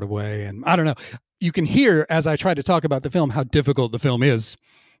ironic sort of way. And I don't know, you can hear as I try to talk about the film how difficult the film is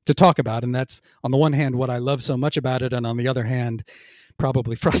to talk about, and that's on the one hand what I love so much about it, and on the other hand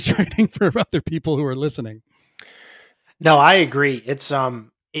probably frustrating for other people who are listening. No, I agree. It's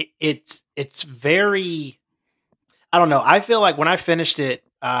very, I don't know. I feel like when I finished it,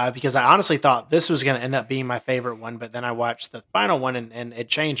 because I honestly thought this was going to end up being my favorite one, but then I watched the final one and it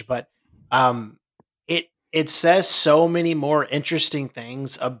changed. But it says so many more interesting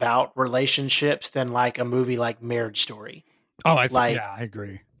things about relationships than like a movie like Marriage Story. Oh, yeah, I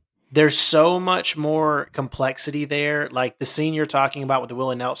agree. There's so much more complexity there. Like the scene you're talking about with the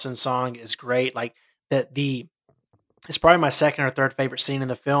Willie Nelson song is great. Like it's probably my second or third favorite scene in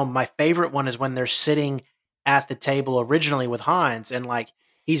the film. My favorite one is when they're sitting at the table originally with Hans, and like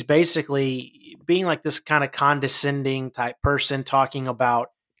he's basically being like this kind of condescending type person talking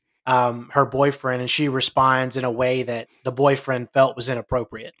about her boyfriend, and she responds in a way that the boyfriend felt was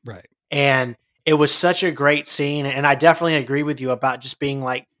inappropriate. Right. And it was such a great scene. And I definitely agree with you about just being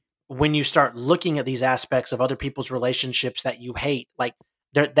like, when you start looking at these aspects of other people's relationships that you hate, like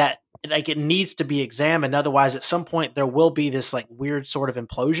it needs to be examined. Otherwise, at some point there will be this like weird sort of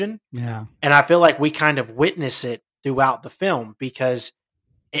implosion. Yeah. And I feel like we kind of witness it throughout the film because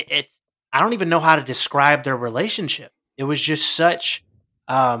I don't even know how to describe their relationship. It was just such,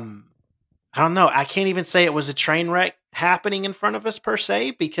 I don't know. I can't even say it was a train wreck happening in front of us per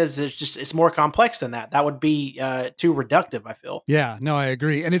se, because it's more complex than that. That would be too reductive, I feel. Yeah, no, I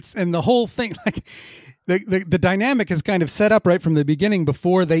agree. And the whole thing, like the dynamic is kind of set up right from the beginning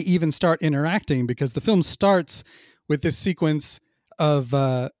before they even start interacting, because the film starts with this sequence of,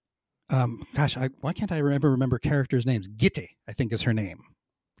 why can't I remember characters' names? Gitte, I think is her name.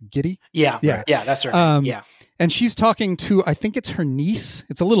 Gitte? Yeah, that's her name. Yeah. And she's talking to, I think it's her niece.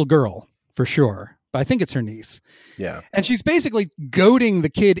 It's a little girl for sure, but I think it's her niece. Yeah. And she's basically goading the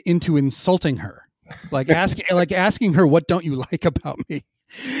kid into insulting her, like asking her, "What don't you like about me?"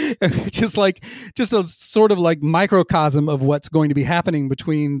 just a sort of like microcosm of what's going to be happening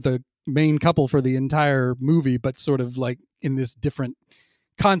between the main couple for the entire movie, but sort of like in this different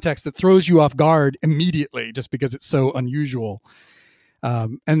context that throws you off guard immediately just because it's so unusual.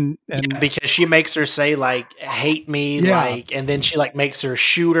 And because she makes her say like "hate me," like, and then she like makes her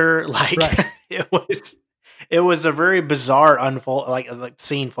shoot her, like right. it was a very bizarre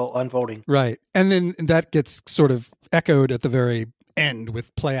scene unfolding, right? And then that gets sort of echoed at the very end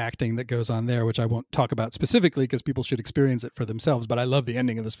with play acting that goes on there, which I won't talk about specifically because people should experience it for themselves. But I love the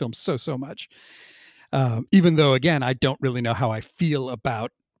ending of this film so much, even though again I don't really know how I feel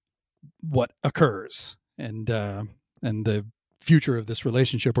about what occurs and the future of this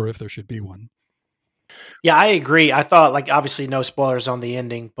relationship, or if there should be one. Yeah, I agree. I thought, like, obviously no spoilers on the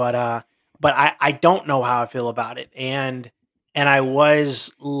ending, but I don't know how I feel about it. And I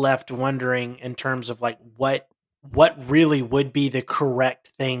was left wondering in terms of like what really would be the correct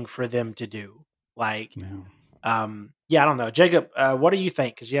thing for them to do. Like, I don't know. Jacob, what do you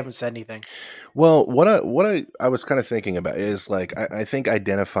think? Because you haven't said anything. Well, what I was kind of thinking about is like I think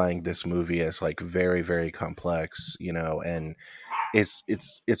identifying this movie as like very, very complex, and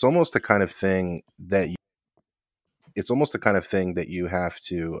it's almost the kind of thing that you have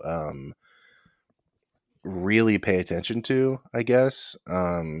to really pay attention to, I guess,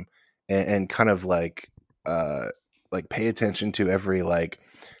 and kind of like pay attention to every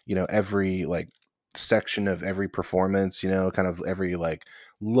every section of every performance, kind of every like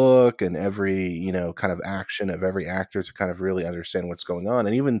look and every kind of action of every actor to kind of really understand what's going on.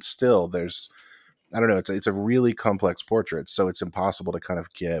 And even still, there's, I don't know, it's a really complex portrait, so it's impossible to kind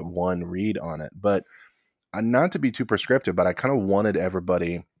of get one read on it. But not to be too prescriptive, but I kind of wanted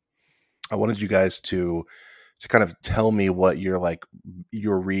you guys to kind of tell me what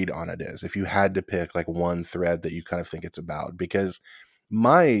your read on it is, if you had to pick like one thread that you kind of think it's about. Because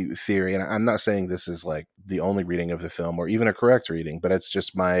my theory, and I'm not saying this is like the only reading of the film or even a correct reading, but it's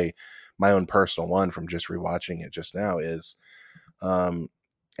just my own personal one from just rewatching it just now, is,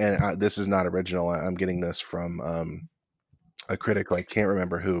 this is not original. I'm getting this from a critic, I can't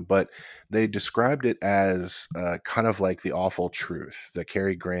remember who, but they described it as kind of like The Awful Truth, the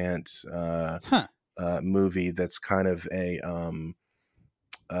Cary Grant movie that's kind of a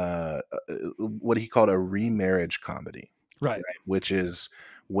what he called a remarriage comedy. Right. Which is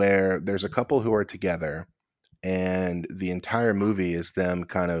where there's a couple who are together and the entire movie is them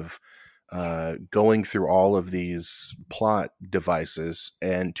kind of going through all of these plot devices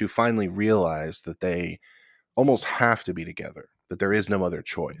and to finally realize that they almost have to be together, that there is no other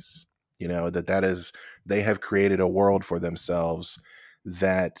choice, that is, they have created a world for themselves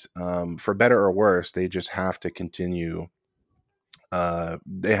that for better or worse, they just have to continue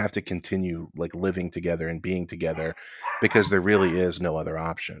they have to continue like living together and being together because there really is no other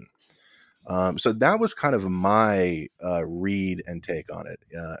option. So that was kind of my read and take on it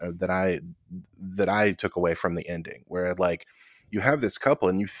that I took away from the ending, where like you have this couple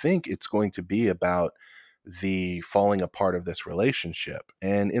and you think it's going to be about the falling apart of this relationship,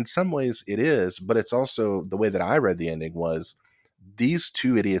 and in some ways it is, but it's also the way that I read the ending was these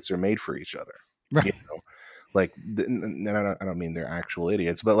two idiots are made for each other. Right. You know, like, and I don't mean they're actual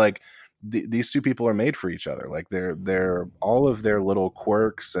idiots, but like these two people are made for each other. Like they're all of their little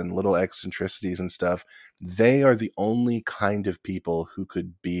quirks and little eccentricities and stuff. They are the only kind of people who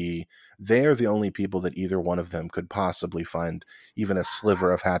could be. They are the only people that either one of them could possibly find even a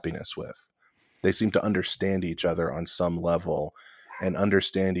sliver of happiness with. They seem to understand each other on some level, and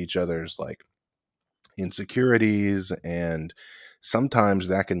understand each other's like insecurities, and sometimes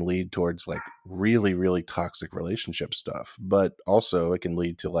that can lead towards like really really toxic relationship stuff, but also it can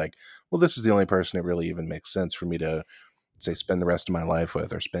lead to like, well, this is the only person it really even makes sense for me to say spend the rest of my life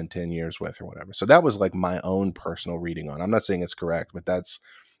with, or spend 10 years with, or whatever. So that was like my own personal reading on. I'm not saying it's correct, but that's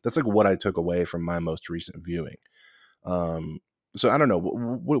like what I took away from my most recent viewing. So I don't know.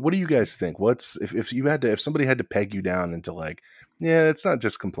 What do you guys think? What's if you had to, if somebody had to peg you down into like, yeah, it's not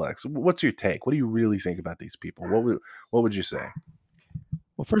just complex. What's your take? What do you really think about these people? What would you say?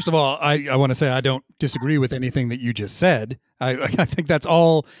 Well, first of all, I want to say I don't disagree with anything that you just said. I think that's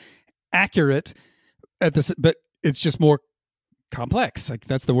all accurate at this, but it's just more complex. Like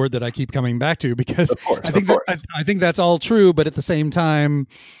that's the word that I keep coming back to, because I think that's all true, but at the same time,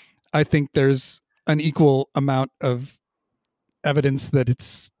 I think there's an equal amount of evidence that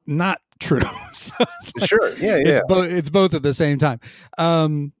it's not true. So, like, sure, yeah. It's both at the same time.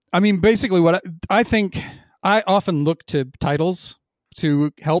 I mean, basically, what I think, I often look to titles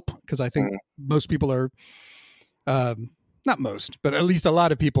to help, because I think most people are, not most, but at least a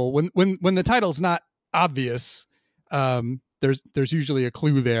lot of people, when the title's not obvious, there's usually a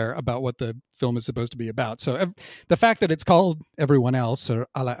clue there about what the film is supposed to be about. So the fact that it's called Everyone Else, or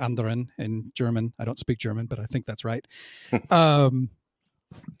Alle anderen in German, I don't speak German, but I think that's right.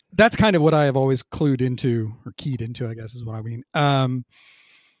 That's kind of what I have always clued into, or keyed into, I guess is what I mean.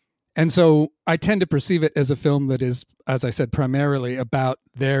 And so I tend to perceive it as a film that is, as I said, primarily about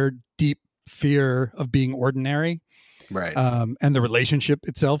their deep fear of being ordinary. Right. And the relationship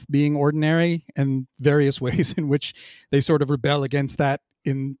itself being ordinary, and various ways in which they sort of rebel against that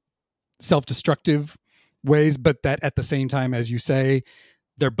in self-destructive ways, but that at the same time, as you say,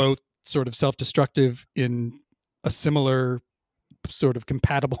 they're both sort of self-destructive in a similar sort of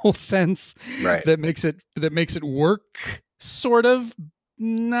compatible sense. Right. That makes it work, sort of,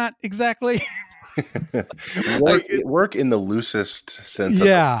 not exactly. work in the loosest sense.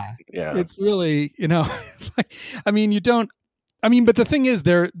 Yeah. Yeah. It's really, but the thing is,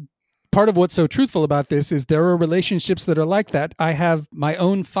 part of what's so truthful about this is there are relationships that are like that. I have my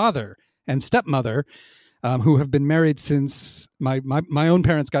own father and stepmother, who have been married since my own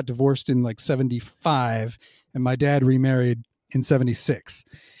parents got divorced in like 1975, and my dad remarried in 1976.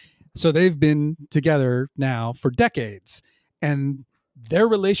 So they've been together now for decades, and their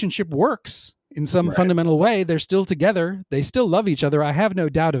relationship works in some fundamental way. They're still together. They still love each other. I have no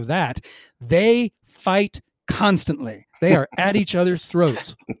doubt of that. They fight constantly. They are at each other's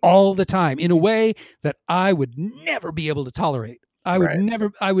throats all the time in a way that I would never be able to tolerate. I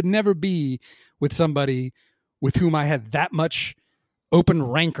would never be with somebody with whom I had that much open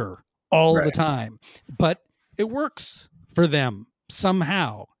rancor all the time. But it works for them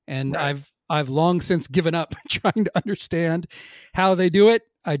somehow. And I've long since given up trying to understand how they do it.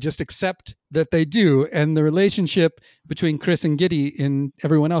 I just accept that they do. And the relationship between Chris and Giddy in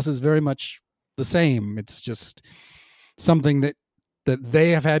Everyone Else is very much the same. It's just something that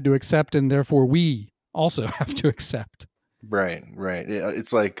they have had to accept, and therefore we also have to accept. Right.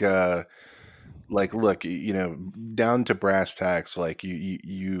 It's like look, down to brass tacks, like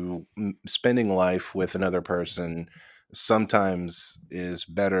you spending life with another person sometimes is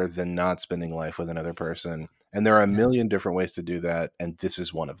better than not spending life with another person. And there are a million different ways to do that, and this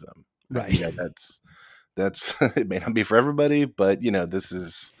is one of them. Right. That's it may not be for everybody, but this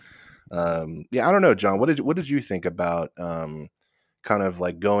is I don't know, John, what did you think about kind of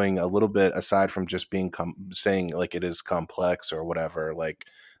like going a little bit aside from just being saying like it is complex or whatever, like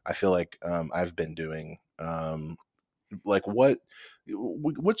I feel like I've been doing, like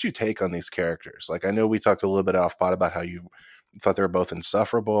what's your take on these characters? Like, I know we talked a little bit off pod about how you thought they were both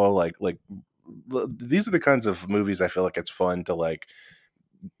insufferable. Like these are the kinds of movies I feel like it's fun to like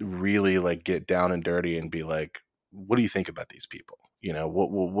really like get down and dirty and be like, what do you think about these people?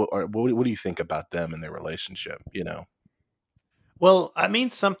 What do you think about them and their relationship? Well, I mean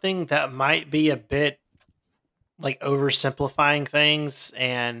something that might be a bit like oversimplifying things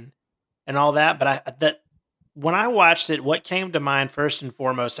and all that, but I that when I watched it, what came to mind first and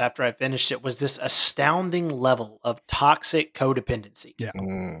foremost after I finished it was this astounding level of toxic codependency. Yeah.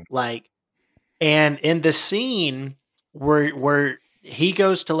 Like, and in the scene where he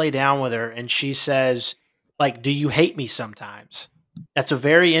goes to lay down with her and she says, like, "Do you hate me sometimes?" That's a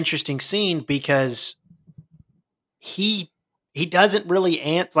very interesting scene because he doesn't really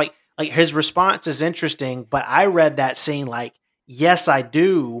answer, like his response is interesting, but I read that scene like, "Yes, I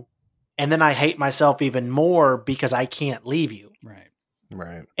do." And then I hate myself even more because I can't leave you.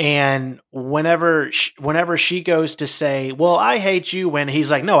 Right. And whenever she goes to say, "Well, I hate you," when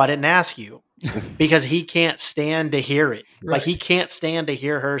he's like, "No, I didn't ask you," because he can't stand to hear it. Right. Like he can't stand to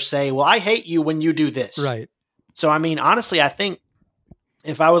hear her say, "Well, I hate you when you do this." Right. So, I mean, honestly, I think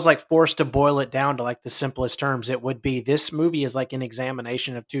if I was like forced to boil it down to like the simplest terms, it would be this movie is like an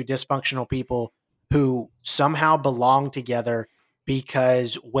examination of two dysfunctional people who somehow belong together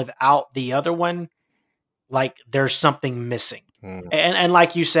because without the other one, like there's something missing. And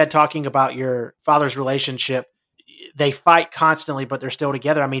like you said, talking about your father's relationship, they fight constantly, but they're still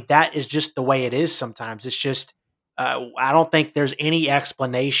together. I mean, that is just the way it is sometimes. It's just, I don't think there's any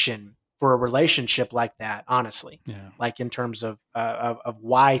explanation for a relationship like that, honestly. Yeah. Like in terms of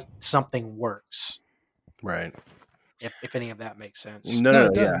why something works. Right. If any of that makes sense. No,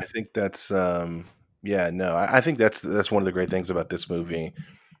 it yeah, does. I think that's I think that's one of the great things about this movie,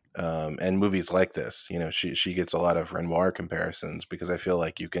 and movies like this. You know, she gets a lot of Renoir comparisons because I feel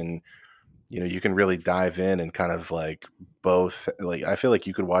like you can really dive in and kind of like both. Like I feel like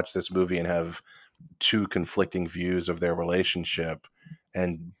you could watch this movie and have two conflicting views of their relationship,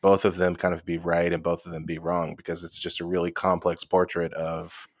 and both of them kind of be right and both of them be wrong because it's just a really complex portrait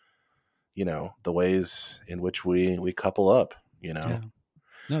of the ways in which we couple up. Yeah.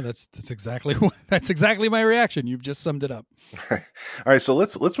 No, that's exactly that's exactly my reaction. You've just summed it up. All right, so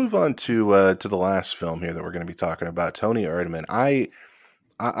let's move on to the last film here that we're going to be talking about, Tony Erdmann. I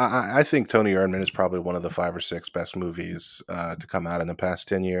think Tony Erdmann is probably one of the 5 or 6 best movies to come out in the past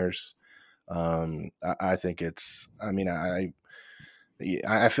 10 years. I think it's. I mean,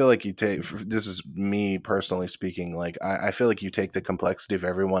 I feel like you take. This is me personally speaking. Like I feel like you take the complexity of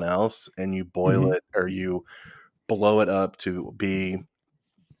everyone else and you boil it or you blow it up to be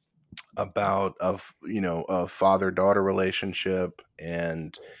about a father-daughter relationship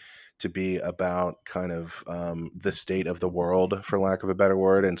and to be about kind of the state of the world, for lack of a better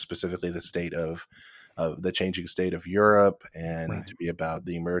word, and specifically the state of the changing state of Europe, and to be about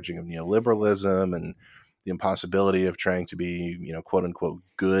the emerging of neoliberalism and the impossibility of trying to be, quote unquote,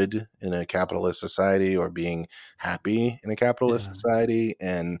 good in a capitalist society or being happy in a capitalist society.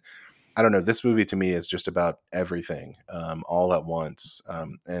 And I don't know, this movie to me is just about everything all at once.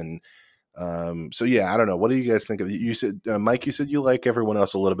 So yeah, I don't know. What do you guys think of? You said, Mike, you said you like everyone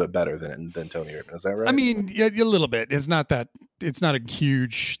else a little bit better than Tony Erdmann. Is that right? I mean, yeah, a little bit. It's not a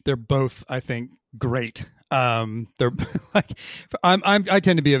huge. They're both, I think, great. They're like, I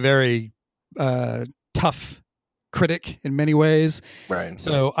tend to be a very tough critic in many ways. Right.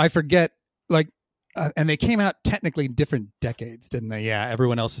 So I forget, like, and they came out technically in different decades, didn't they? Yeah,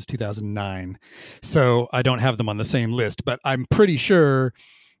 everyone else is 2009. So I don't have them on the same list, but I'm pretty sure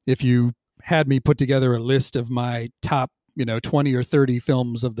if you had me put together a list of my top, 20 or 30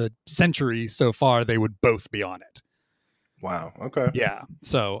 films of the century so far, they would both be on it. Wow. Okay. Yeah.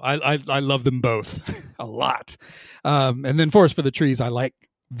 So I love them both a lot. And then Forest for the Trees I like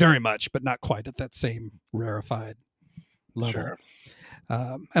very much, but not quite at that same rarefied level. Sure.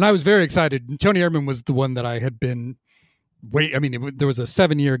 And I was very excited. Tony Erdmann was the one that I had been there was a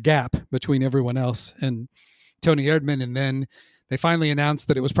 7-year gap between everyone else and Tony Erdmann. And then they finally announced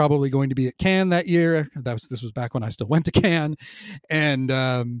that it was probably going to be at Cannes that year. This was back when I still went to Cannes. And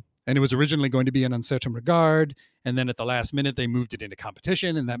it was originally going to be an Uncertain Regard. And then at the last minute, they moved it into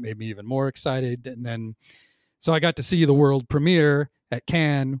competition. And that made me even more excited. And then, so I got to see the world premiere at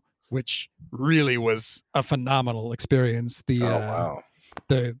Cannes, which really was a phenomenal experience. The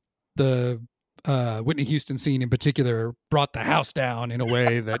Whitney Houston scene in particular brought the house down in a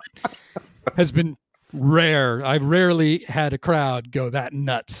way that has been rare. I've rarely had a crowd go that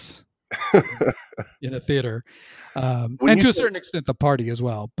nuts in a theater. And to a certain extent, the party as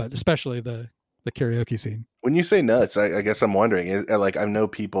well, but especially the karaoke scene. When you say nuts, I guess I'm wondering, like, I know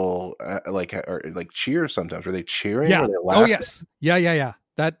people like cheer sometimes. Are they cheering? Yeah. Or they laughing? Oh, yes. Yeah.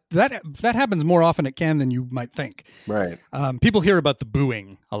 That happens more often at Cannes than you might think. Right. People hear about the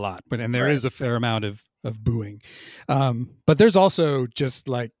booing a lot, and there is a fair amount of booing. But there's also just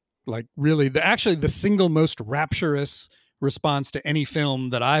like really the single most rapturous response to any film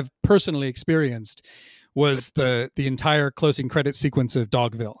that I've personally experienced was the entire closing credit sequence of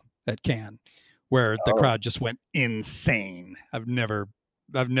Dogville at Cannes, where the crowd just went insane. I've never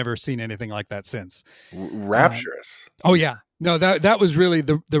seen anything like that since. Rapturous. Oh yeah. No, that was really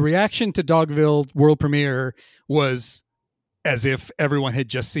the reaction to Dogville world premiere was as if everyone had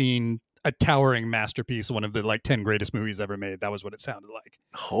just seen a towering masterpiece, one of the like 10 greatest movies ever made. That was what it sounded like.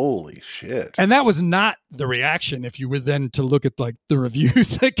 Holy shit. And that was not the reaction if you were then to look at like the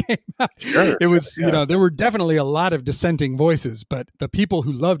reviews that came out. Sure. It was, there were definitely a lot of dissenting voices, but the people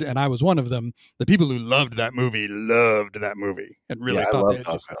who loved it, and I was one of them, the people who loved that movie and really thought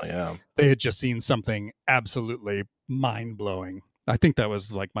they had just seen something absolutely mind-blowing. I think that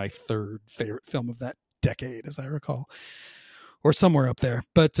was like my third favorite film of that decade, as I recall, or somewhere up there.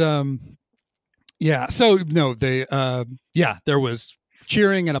 But there was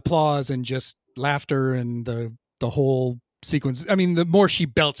cheering and applause and just laughter and the whole sequence. I mean, the more she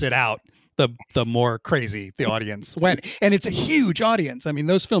belts it out, the more crazy the audience went. And it's a huge audience. I mean,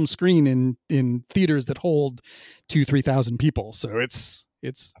 those films screen in theaters that hold 2,000-3,000 people. So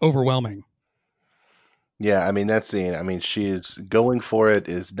it's overwhelming. Yeah, I mean, that scene, I mean, she's going for it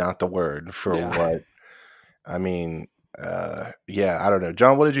is not the word for what, I mean, I don't know.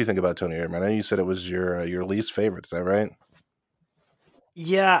 John, what did you think about Tony Erdmann? I know you said it was your least favorite. Is that right?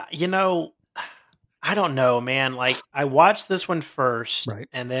 Yeah, I don't know, man. Like, I watched this one first, right,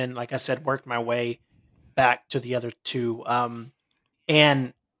 and then, like I said, worked my way back to the other two.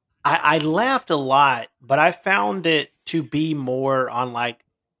 And I laughed a lot, but I found it to be more on like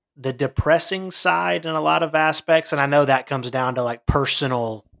the depressing side in a lot of aspects, and I know that comes down to like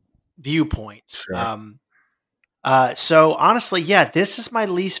personal viewpoints. Sure. So honestly, this is my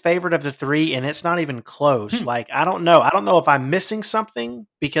least favorite of the three, and it's not even close. Like, I don't know if I'm missing something,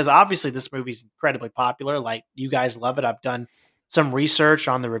 because obviously this movie's incredibly popular. Like, you guys love it. I've done some research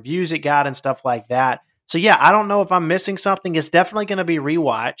on the reviews it got and stuff like that. So I don't know if I'm missing something. It's definitely going to be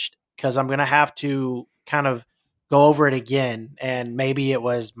rewatched, because I'm going to have to kind of go over it again. And maybe it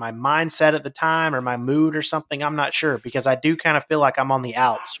was my mindset at the time or my mood or something. I'm not sure, because I do kind of feel like I'm on the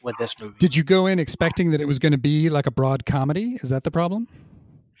outs with this movie. Did you go in expecting that it was going to be like a broad comedy? Is that the problem?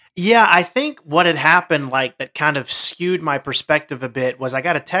 Yeah, I think what had happened, like, that kind of skewed my perspective a bit, was I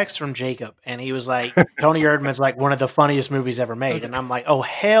got a text from Jacob, and he was like, Tony Erdmann's like one of the funniest movies ever made. Okay. And I'm like, oh,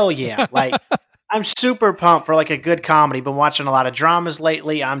 hell yeah. Like, I'm super pumped for like a good comedy. Been watching a lot of dramas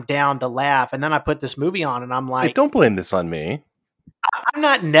lately. I'm down to laugh. And then I put this movie on, and I'm like, hey, don't blame this on me. I'm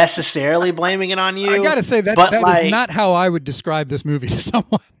not necessarily blaming it on you. I got to say that is not how I would describe this movie to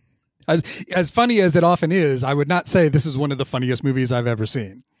someone. As funny as it often is, I would not say this is one of the funniest movies I've ever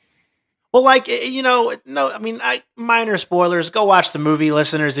seen. Well, like, minor spoilers. Go watch the movie,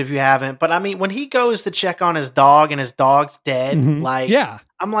 listeners, if you haven't. But I mean, when he goes to check on his dog and his dog's dead, I'm like,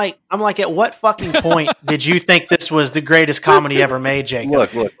 at what fucking point did you think this was the greatest comedy ever made, Jacob?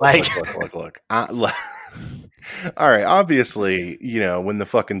 Look. All right, obviously, when the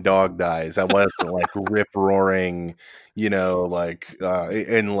fucking dog dies, I wasn't like rip roaring,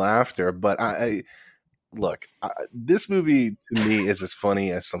 in laughter. But this movie to me is as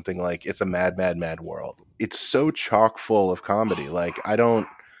funny as something like It's a Mad, Mad, Mad World. It's so chock full of comedy. Like, I don't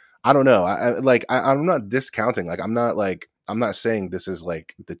know. I'm not discounting. Like, I'm not saying this is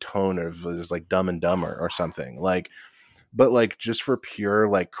like the tone of this like Dumb and Dumber or something. Like, but like just for pure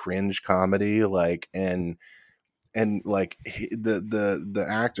like cringe comedy, like and like the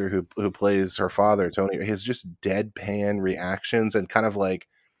actor who plays her father, Tony, his just deadpan reactions and kind of like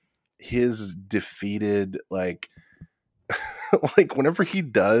his defeated like like whenever he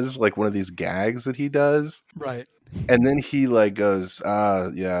does like one of these gags that he does, right, and then he like goes,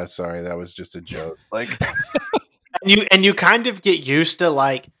 yeah, sorry, that was just a joke, like and you kind of get used to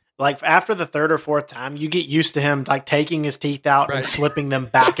like after the third or fourth time, you get used to him like taking his teeth out and slipping them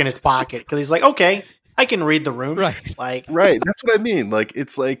back in his pocket, because he's like, okay, I can read the room. Right. Like, right. That's what I mean. Like,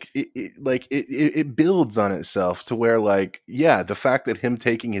 it's like, it builds on itself to where like, yeah, the fact that him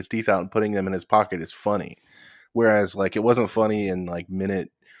taking his teeth out and putting them in his pocket is funny. Whereas like, it wasn't funny in like minute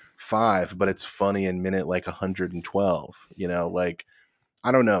 5, but it's funny in minute like 112, like,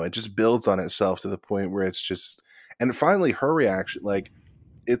 I don't know. It just builds on itself to the point where it's just, and finally her reaction, like,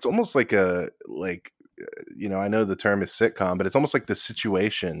 it's almost like I know the term is sitcom, but it's almost like the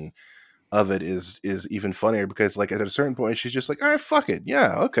situation of it is even funnier, because like at a certain point she's just like, all right, fuck it,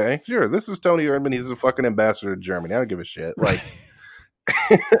 yeah, okay, sure, this is Tony Erdmann, he's a fucking ambassador to Germany, I don't give a shit. Like,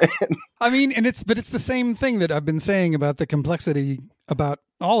 I mean, and it's the same thing that I've been saying about the complexity about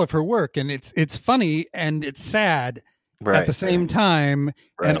all of her work, and it's funny and it's sad at the same time,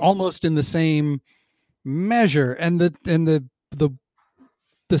 and almost in the same measure. And the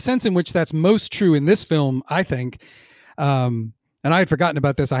sense in which that's most true in this film, I think, and I had forgotten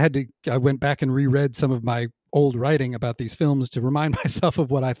about this. I went back and reread some of my old writing about these films to remind myself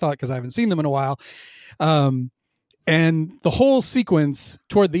of what I thought, because I haven't seen them in a while. And the whole sequence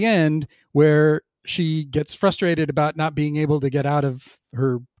toward the end where she gets frustrated about not being able to get out of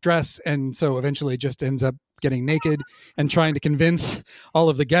her dress, and so eventually just ends up getting naked and trying to convince all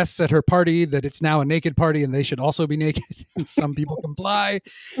of the guests at her party that it's now a naked party and they should also be naked. And some people comply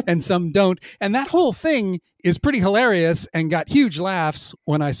and some don't. And that whole thing is pretty hilarious and got huge laughs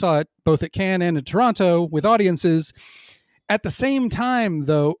when I saw it both at Cannes and in Toronto with audiences. At the same time,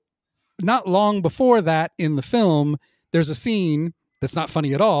 though, not long before that in the film, there's a scene that's not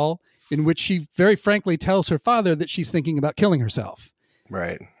funny at all, in which she very frankly tells her father that she's thinking about killing herself.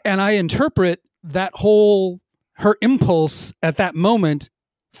 Right. And I interpret that her impulse at that moment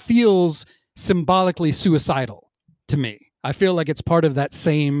feels symbolically suicidal to me. I feel like it's part of that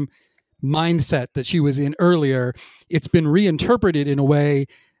same mindset that she was in earlier. It's been reinterpreted in a way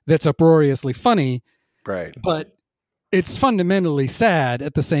that's uproariously funny. Right. But it's fundamentally sad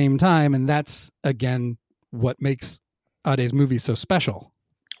at the same time. And that's, again, what makes Ade's movie so special.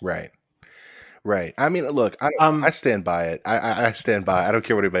 Right. Right. I mean, look, I stand by it. I stand by it. I don't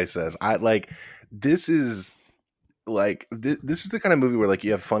care what anybody says. This is this is the kind of movie where like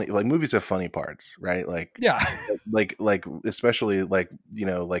you have funny, like movies have funny parts, right? Like, yeah, like especially like, you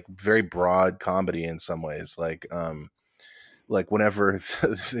know, like very broad comedy in some ways. Like whenever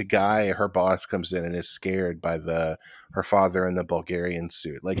the guy, her boss, comes in and is scared by her father in the Bulgarian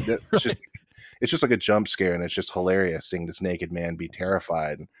suit, like that, right. It's just like a jump scare, and it's just hilarious seeing this naked man be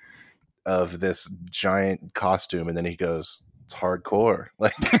terrified of this giant costume, and then he goes, "It's hardcore."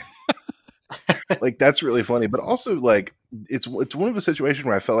 Like, like that's really funny. But also, like, it's one of a situation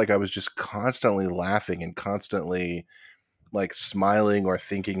where I felt like I was just constantly laughing and constantly like smiling or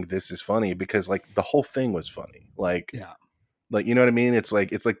thinking this is funny, because like the whole thing was funny. Like, yeah. Like, you know what I mean? It's like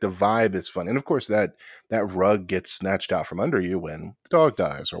the vibe is fun. And of course that rug gets snatched out from under you when the dog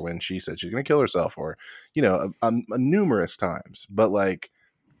dies, or when she said she's going to kill herself, or, you know, numerous times. But like,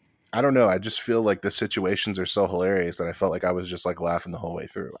 I don't know. I just feel like the situations are so hilarious that I felt like I was just like laughing the whole way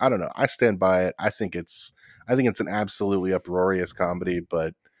through. I don't know. I stand by it. I think it's an absolutely uproarious comedy,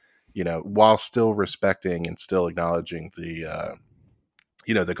 but, you know, while still respecting and still acknowledging the,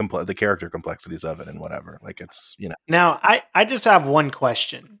 you know, the character complexities of it and whatever. Like, it's, you know. Now, I just have one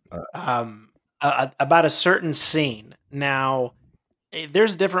question about a certain scene. Now,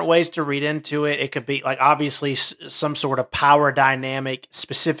 there's different ways to read into it. It could be like obviously some sort of power dynamic,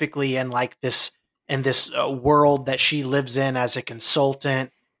 specifically in like this world that she lives in as a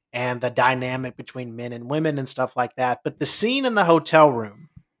consultant, and the dynamic between men and women and stuff like that. But the scene in the hotel room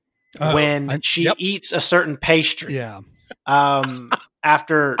when she eats a certain pastry,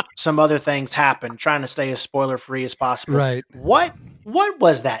 after some other things happen, trying to stay as spoiler free as possible. Right. What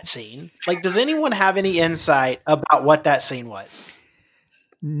was that scene? Like, does anyone have any insight about what that scene was?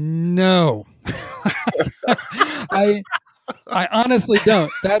 No. I honestly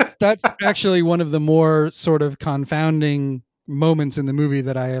don't. That's actually one of the more sort of confounding moments in the movie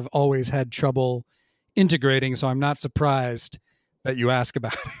that I have always had trouble integrating. So I'm not surprised that you ask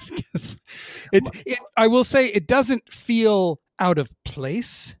about it. I will say it doesn't feel out of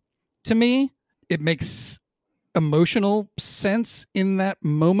place to me. It makes emotional sense in that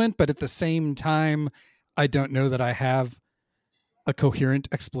moment, but at the same time, I don't know that I have a coherent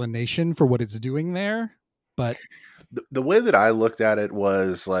explanation for what it's doing there. But the way that I looked at it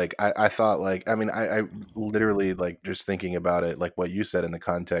was like, I thought like, I mean, I literally like just thinking about it, like what you said in the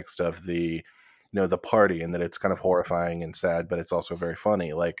context of the, you know, the party, and that it's kind of horrifying and sad, but it's also very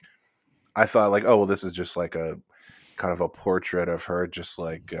funny. Like, I thought like, oh, well, this is just like a kind of a portrait of her just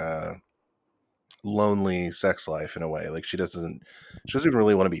like lonely sex life in a way. Like, she doesn't even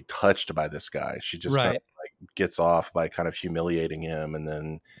really want to be touched by this guy. She just kind of like gets off by kind of humiliating him, and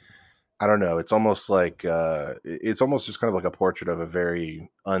then I don't know. It's almost like it's almost just kind of like a portrait of a very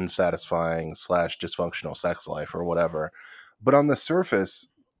unsatisfying / dysfunctional sex life or whatever. But on the surface,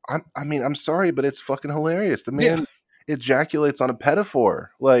 I mean, I'm sorry, but it's fucking hilarious. The man ejaculates on a pedophore.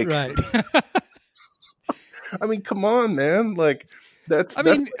 Like, right. I mean, come on, man. Like,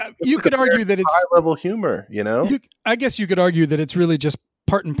 you could argue that it's high level humor, you know? I guess you could argue that it's really just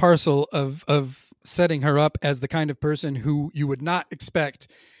part and parcel of setting her up as the kind of person who you would not expect,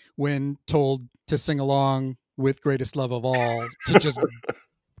 when told to sing along with Greatest Love of All, to just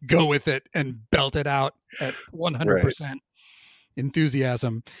go with it and belt it out at 100%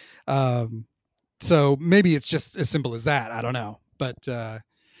 enthusiasm. So maybe it's just as simple as that. I don't know. But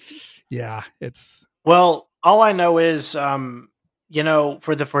yeah, it's Well, all I know is,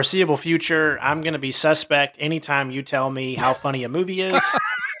 for the foreseeable future, I'm going to be suspect anytime you tell me how funny a movie is.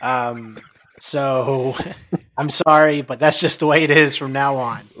 So I'm sorry, but that's just the way it is from now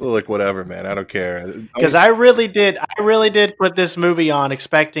on. Look, whatever, man. I don't care. Because I really did put this movie on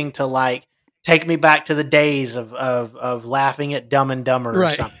expecting to like take me back to the days of laughing at Dumb and Dumber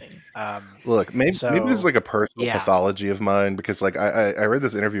or something. Look, maybe this is like a personal yeah. pathology of mine, because like I read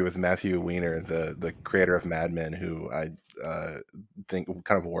this interview with Matthew Weiner, the creator of Mad Men, who I think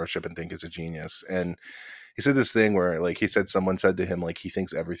kind of worship and think is a genius. And he said this thing where like he said someone said to him like he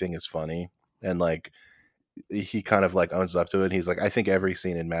thinks everything is funny, and like he kind of like owns up to it. And he's like, I think every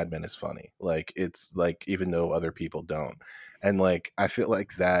scene in Mad Men is funny. Like it's like even though other people don't. And like I feel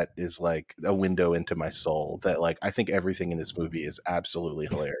like that is like a window into my soul, that like I think everything in this movie is absolutely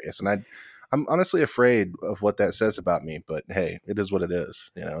hilarious. And I'm honestly afraid of what that says about me, but hey, it is what it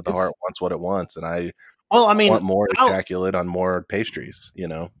is. You know, the heart wants what it wants, and I want more ejaculate on more pastries, you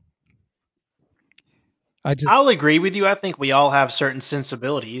know. I'll agree with you. I think we all have certain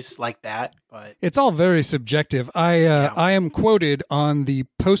sensibilities like that, but it's all very subjective. I am quoted on the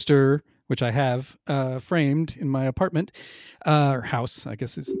poster, which I have framed in my apartment or house, I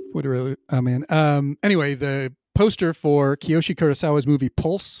guess is whatever I'm in. Anyway, the poster for Kiyoshi Kurosawa's movie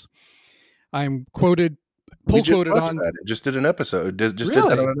Pulse. I'm quoted on. That. Just did an episode. Did that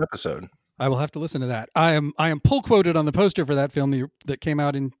on an episode. I will have to listen to that. I am pull quoted on the poster for that film that came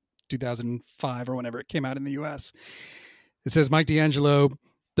out in 2005 or whenever it came out in the US. It says Mike D'Angelo,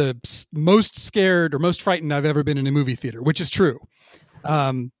 the most scared or most frightened I've ever been in a movie theater, which is true.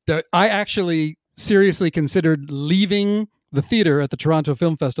 I actually seriously considered leaving the theater at the Toronto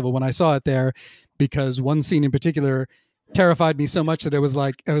Film Festival when I saw it there, because one scene in particular terrified me so much that I was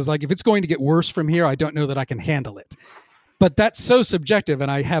like, if it's going to get worse from here, I don't know that I can handle it. But that's so subjective,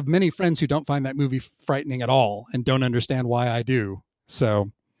 and I have many friends who don't find that movie frightening at all and don't understand why I do.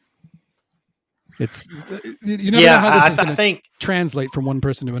 So it's you never know how this is going to translate from one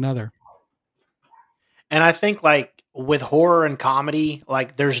person to another. And I think like with horror and comedy,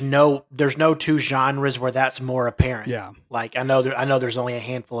 like there's no two genres where that's more apparent. Yeah. Like I know there's only a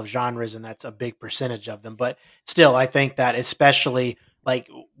handful of genres, and that's a big percentage of them. But still, I think that especially like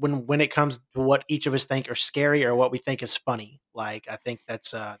when it comes to what each of us think are scary or what we think is funny, like I think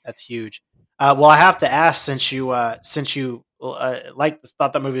that's huge. Well, I have to ask, since you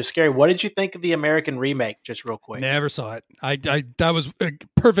thought that movie was scary, what did you think of the American remake? Just real quick. Never saw it. I that was a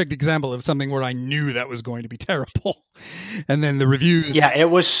perfect example of something where I knew that was going to be terrible, and then the reviews, it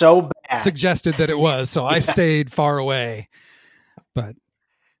was so bad, suggested that it was. So I stayed far away. But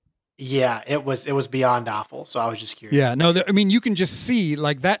yeah, it was beyond awful. So I was just curious. Yeah, no, I mean you can just see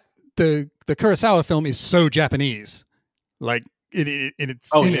like that the Kurosawa film is so Japanese, like. In its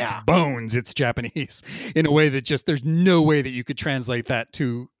bones, it's Japanese in a way that just there's no way that you could translate that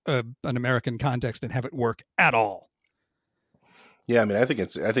to an American context and have it work at all. Yeah, I mean, I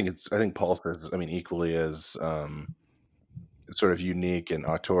think Pulse is, I mean, equally as sort of unique and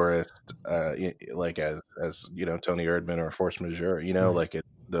auteurist, like as you know, Tony Erdmann or Force Majeure. You know, like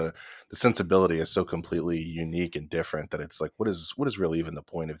the sensibility is so completely unique and different that it's like, what is really even the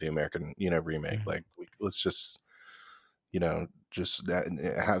point of the American remake? Mm-hmm. Like, let's just just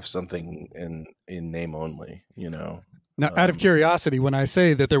have something in name only, Now, out of curiosity, when I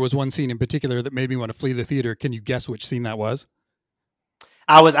say that there was one scene in particular that made me want to flee the theater, can you guess which scene that was?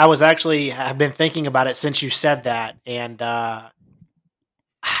 I was actually, I've been thinking about it since you said that, and I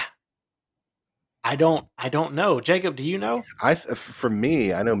don't know. Jacob, do you know? For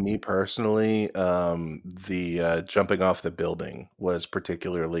me, I know me personally, the jumping off the building was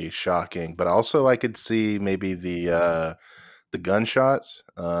particularly shocking, but also I could see maybe the gunshots,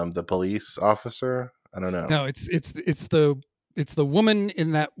 the police officer. I don't know. No, it's the woman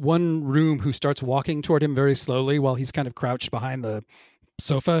in that one room who starts walking toward him very slowly while he's kind of crouched behind the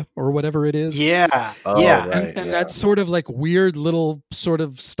sofa or whatever it is. Yeah. Yeah. Right, and that sort of like weird little sort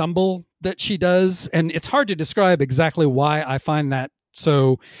of stumble that she does. And it's hard to describe exactly why I find that.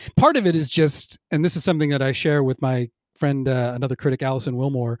 So part of it is just, and this is something that I share with my friend, another critic, Allison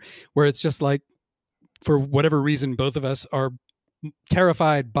Wilmore, where it's just like, for whatever reason, both of us are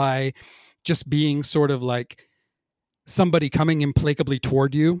terrified by just being sort of like somebody coming implacably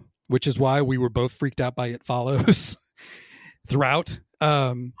toward you, which is why we were both freaked out by It Follows throughout.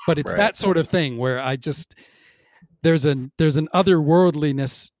 But it's that sort of thing where I just, there's an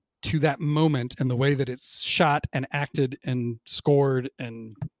otherworldliness to that moment and the way that it's shot and acted and scored.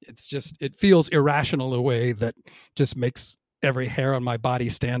 And it's just, it feels irrational in a way that just makes every hair on my body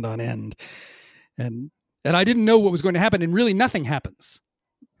stand on end. And I didn't know what was going to happen, and really nothing happens.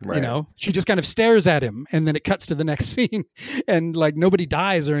 Right. You know, she just kind of stares at him, and then it cuts to the next scene, and like nobody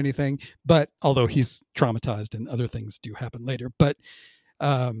dies or anything. But although he's traumatized and other things do happen later, but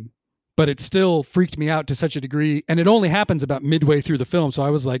it still freaked me out to such a degree. And it only happens about midway through the film, so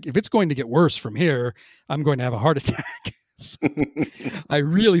I was like, if it's going to get worse from here, I'm going to have a heart attack. So I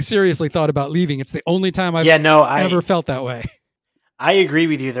really seriously thought about leaving. It's the only time I've ever felt that way. I agree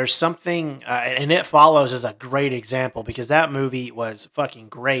with you. There's something, and It Follows is a great example because that movie was fucking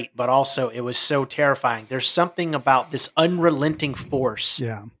great, but also it was so terrifying. There's something about this unrelenting force,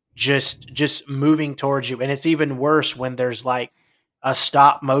 just moving towards you, and it's even worse when there's like a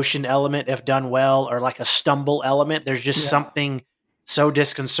stop motion element if done well, or like a stumble element. There's just something so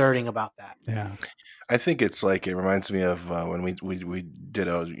disconcerting about that. Yeah. I think it's like, it reminds me of when we did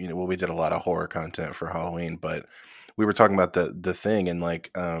we did a lot of horror content for Halloween, but we were talking about the Thing, and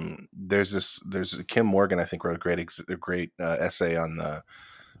like there's Kim Morgan, I think, wrote a great essay on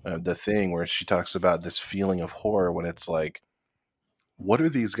the Thing, where she talks about this feeling of horror when it's like, what are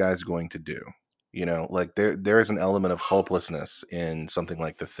these guys going to do? You know, like there is an element of hopelessness in something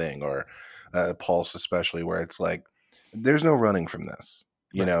like The Thing, or Pulse especially, where it's like there's no running from this.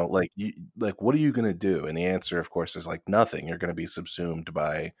 You know, like what are you going to do? And the answer, of course, is like nothing. You're going to be subsumed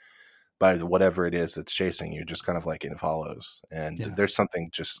by whatever it is that's chasing you, just kind of like It Follows. And there's something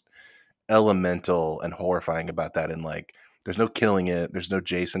just elemental and horrifying about that. And like, there's no killing it. There's no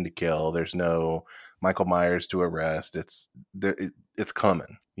Jason to kill. There's no Michael Myers to arrest. It's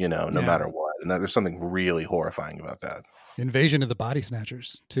coming, you know, no matter what. And there's something really horrifying about that. Invasion of the Body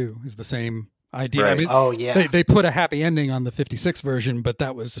Snatchers too is the same idea. Right. I mean, they put a happy ending on the 56 version, but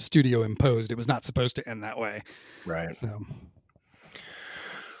that was a studio imposed. It was not supposed to end that way. Right. So.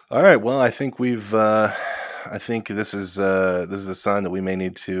 All right. Well, I think I think this is a sign that we may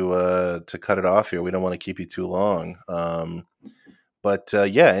need to cut it off here. We don't want to keep you too long. But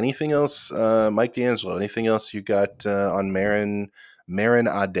anything else, Mike D'Angelo? Anything else you got on Maren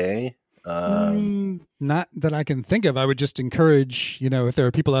Ade? Not that I can think of. I would just encourage, if there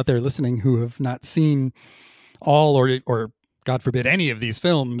are people out there listening who have not seen all or God forbid any of these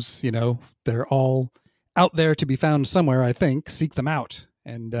films, they're all out there to be found somewhere. I think seek them out.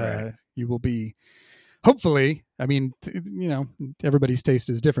 And you will be, hopefully, I mean, everybody's taste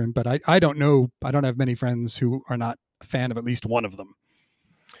is different, but I don't know. I don't have many friends who are not a fan of at least one of them.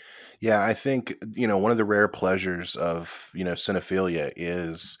 Yeah, I think, one of the rare pleasures of, cinephilia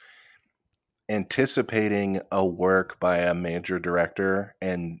is anticipating a work by a major director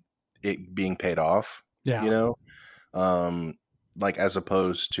and it being paid off. Yeah. Like as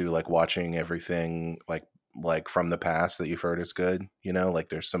opposed to like watching everything like from the past that you've heard is good, like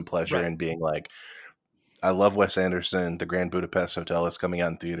there's some pleasure in being like, I love Wes Anderson. The Grand Budapest Hotel is coming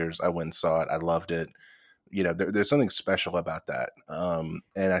out in theaters. I went and saw it. I loved it. There's something special about that.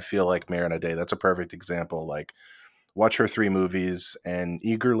 And I feel like Maren Ade, that's a perfect example. Like watch her 3 movies and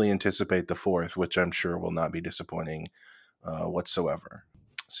eagerly anticipate the 4th, which I'm sure will not be disappointing whatsoever.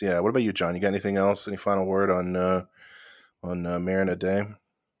 So yeah, what about you, John? You got anything else? Any final word on Maren Ade?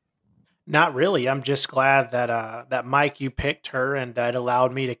 Not really. I'm just glad that Mike, you picked her, and it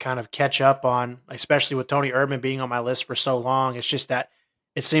allowed me to kind of catch up on, especially with Tony Erdmann being on my list for so long. It's just that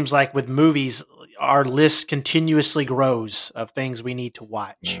it seems like with movies, our list continuously grows of things we need to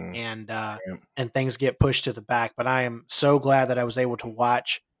watch, and things get pushed to the back. But I am so glad that I was able to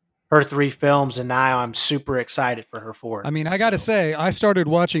watch her 3 films, and now I'm super excited for her 4th. I mean, I got to say, I started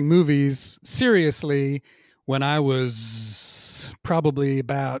watching movies seriously when I was probably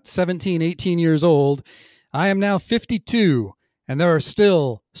about 17, 18 years old. I am now 52, and there are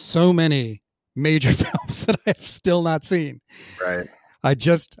still so many major films that I have still not seen. Right. I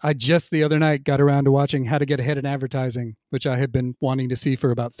just the other night got around to watching How to Get Ahead in Advertising, which I have been wanting to see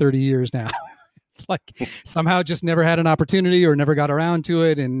for about 30 years now. Like somehow just never had an opportunity or never got around to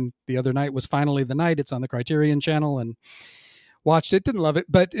it. And the other night was finally the night. It's on the Criterion Channel, and watched it, didn't love it,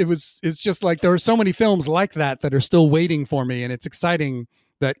 but it's just like there are so many films like that are still waiting for me. And it's exciting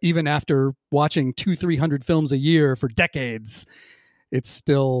that even after watching 200-300 films a year for decades, there's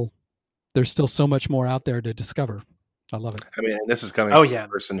still so much more out there to discover. I love it. I mean, this is coming from a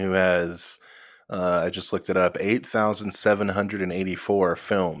person who has, I just looked it up, 8,784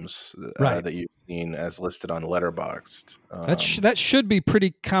 films that you've seen as listed on Letterboxd. That should be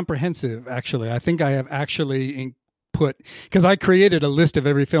pretty comprehensive, actually. I think I have actually because I created a list of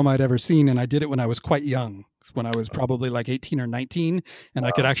every film I'd ever seen, and I did it when I was quite young, when I was probably like 18 or 19, and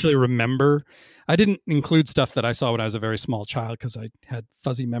I could actually remember. I didn't include stuff that I saw when I was a very small child because I had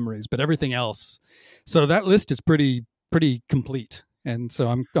fuzzy memories, but everything else. So that list is pretty complete, and so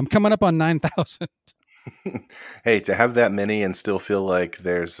I'm coming up on 9,000. Hey, to have that many and still feel like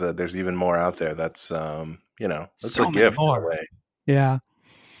there's even more out there, that's that's So a many gift in a more. way. Yeah.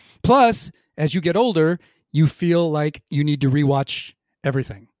 Plus, as you get older, you feel like you need to rewatch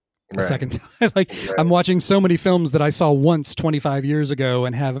everything a Right. second time. Like Right. I'm watching so many films that I saw once 25 years ago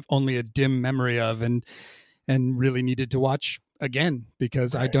and have only a dim memory of, and really needed to watch again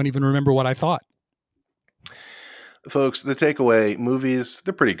because I Right. don't even remember what I thought. Folks, the takeaway: movies,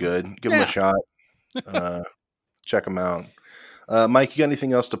 they're pretty good. Give them Yeah. a shot. Check them out. Mike, you got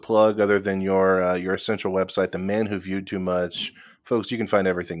anything else to plug other than your essential website, The Man Who Viewed Too Much? Folks, you can find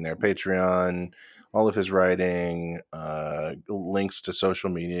everything there. Patreon, all of his writing, links to social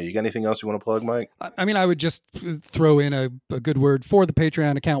media. You got anything else you want to plug, Mike? I mean, I would just throw in a good word for the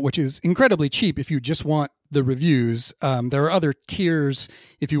Patreon account, which is incredibly cheap if you just want the reviews. There are other tiers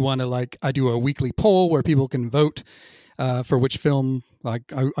if you want to, like, I do a weekly poll where people can vote for which film.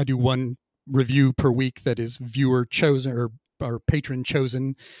 Like I do one review per week that is viewer chosen or patron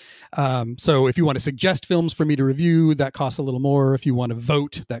chosen. So if you want to suggest films for me to review, that costs a little more. If you want to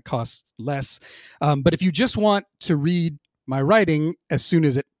vote, that costs less. But if you just want to read my writing as soon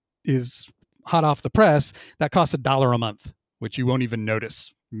as it is hot off the press, that costs $1 a month, which you won't even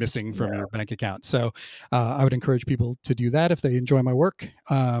notice missing from your bank account. So I would encourage people to do that if they enjoy my work.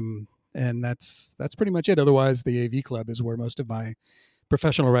 And that's pretty much it. Otherwise, the AV Club is where most of my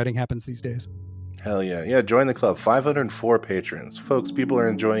professional writing happens these days. Hell yeah. Yeah, join the club. 504 patrons. Folks, people are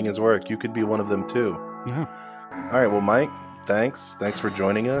enjoying his work. You could be one of them too. Yeah. All right, well, Mike, thanks. Thanks for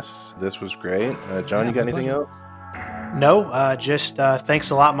joining us. This was great. John, you got anything else? No, just thanks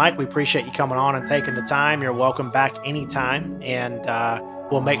a lot, Mike. We appreciate you coming on and taking the time. You're welcome back anytime. And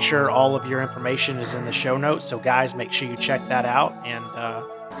we'll make sure all of your information is in the show notes. So, guys, make sure you check that out. And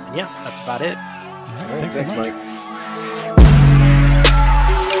yeah, that's about it. All right, All right, thanks so much. Mike.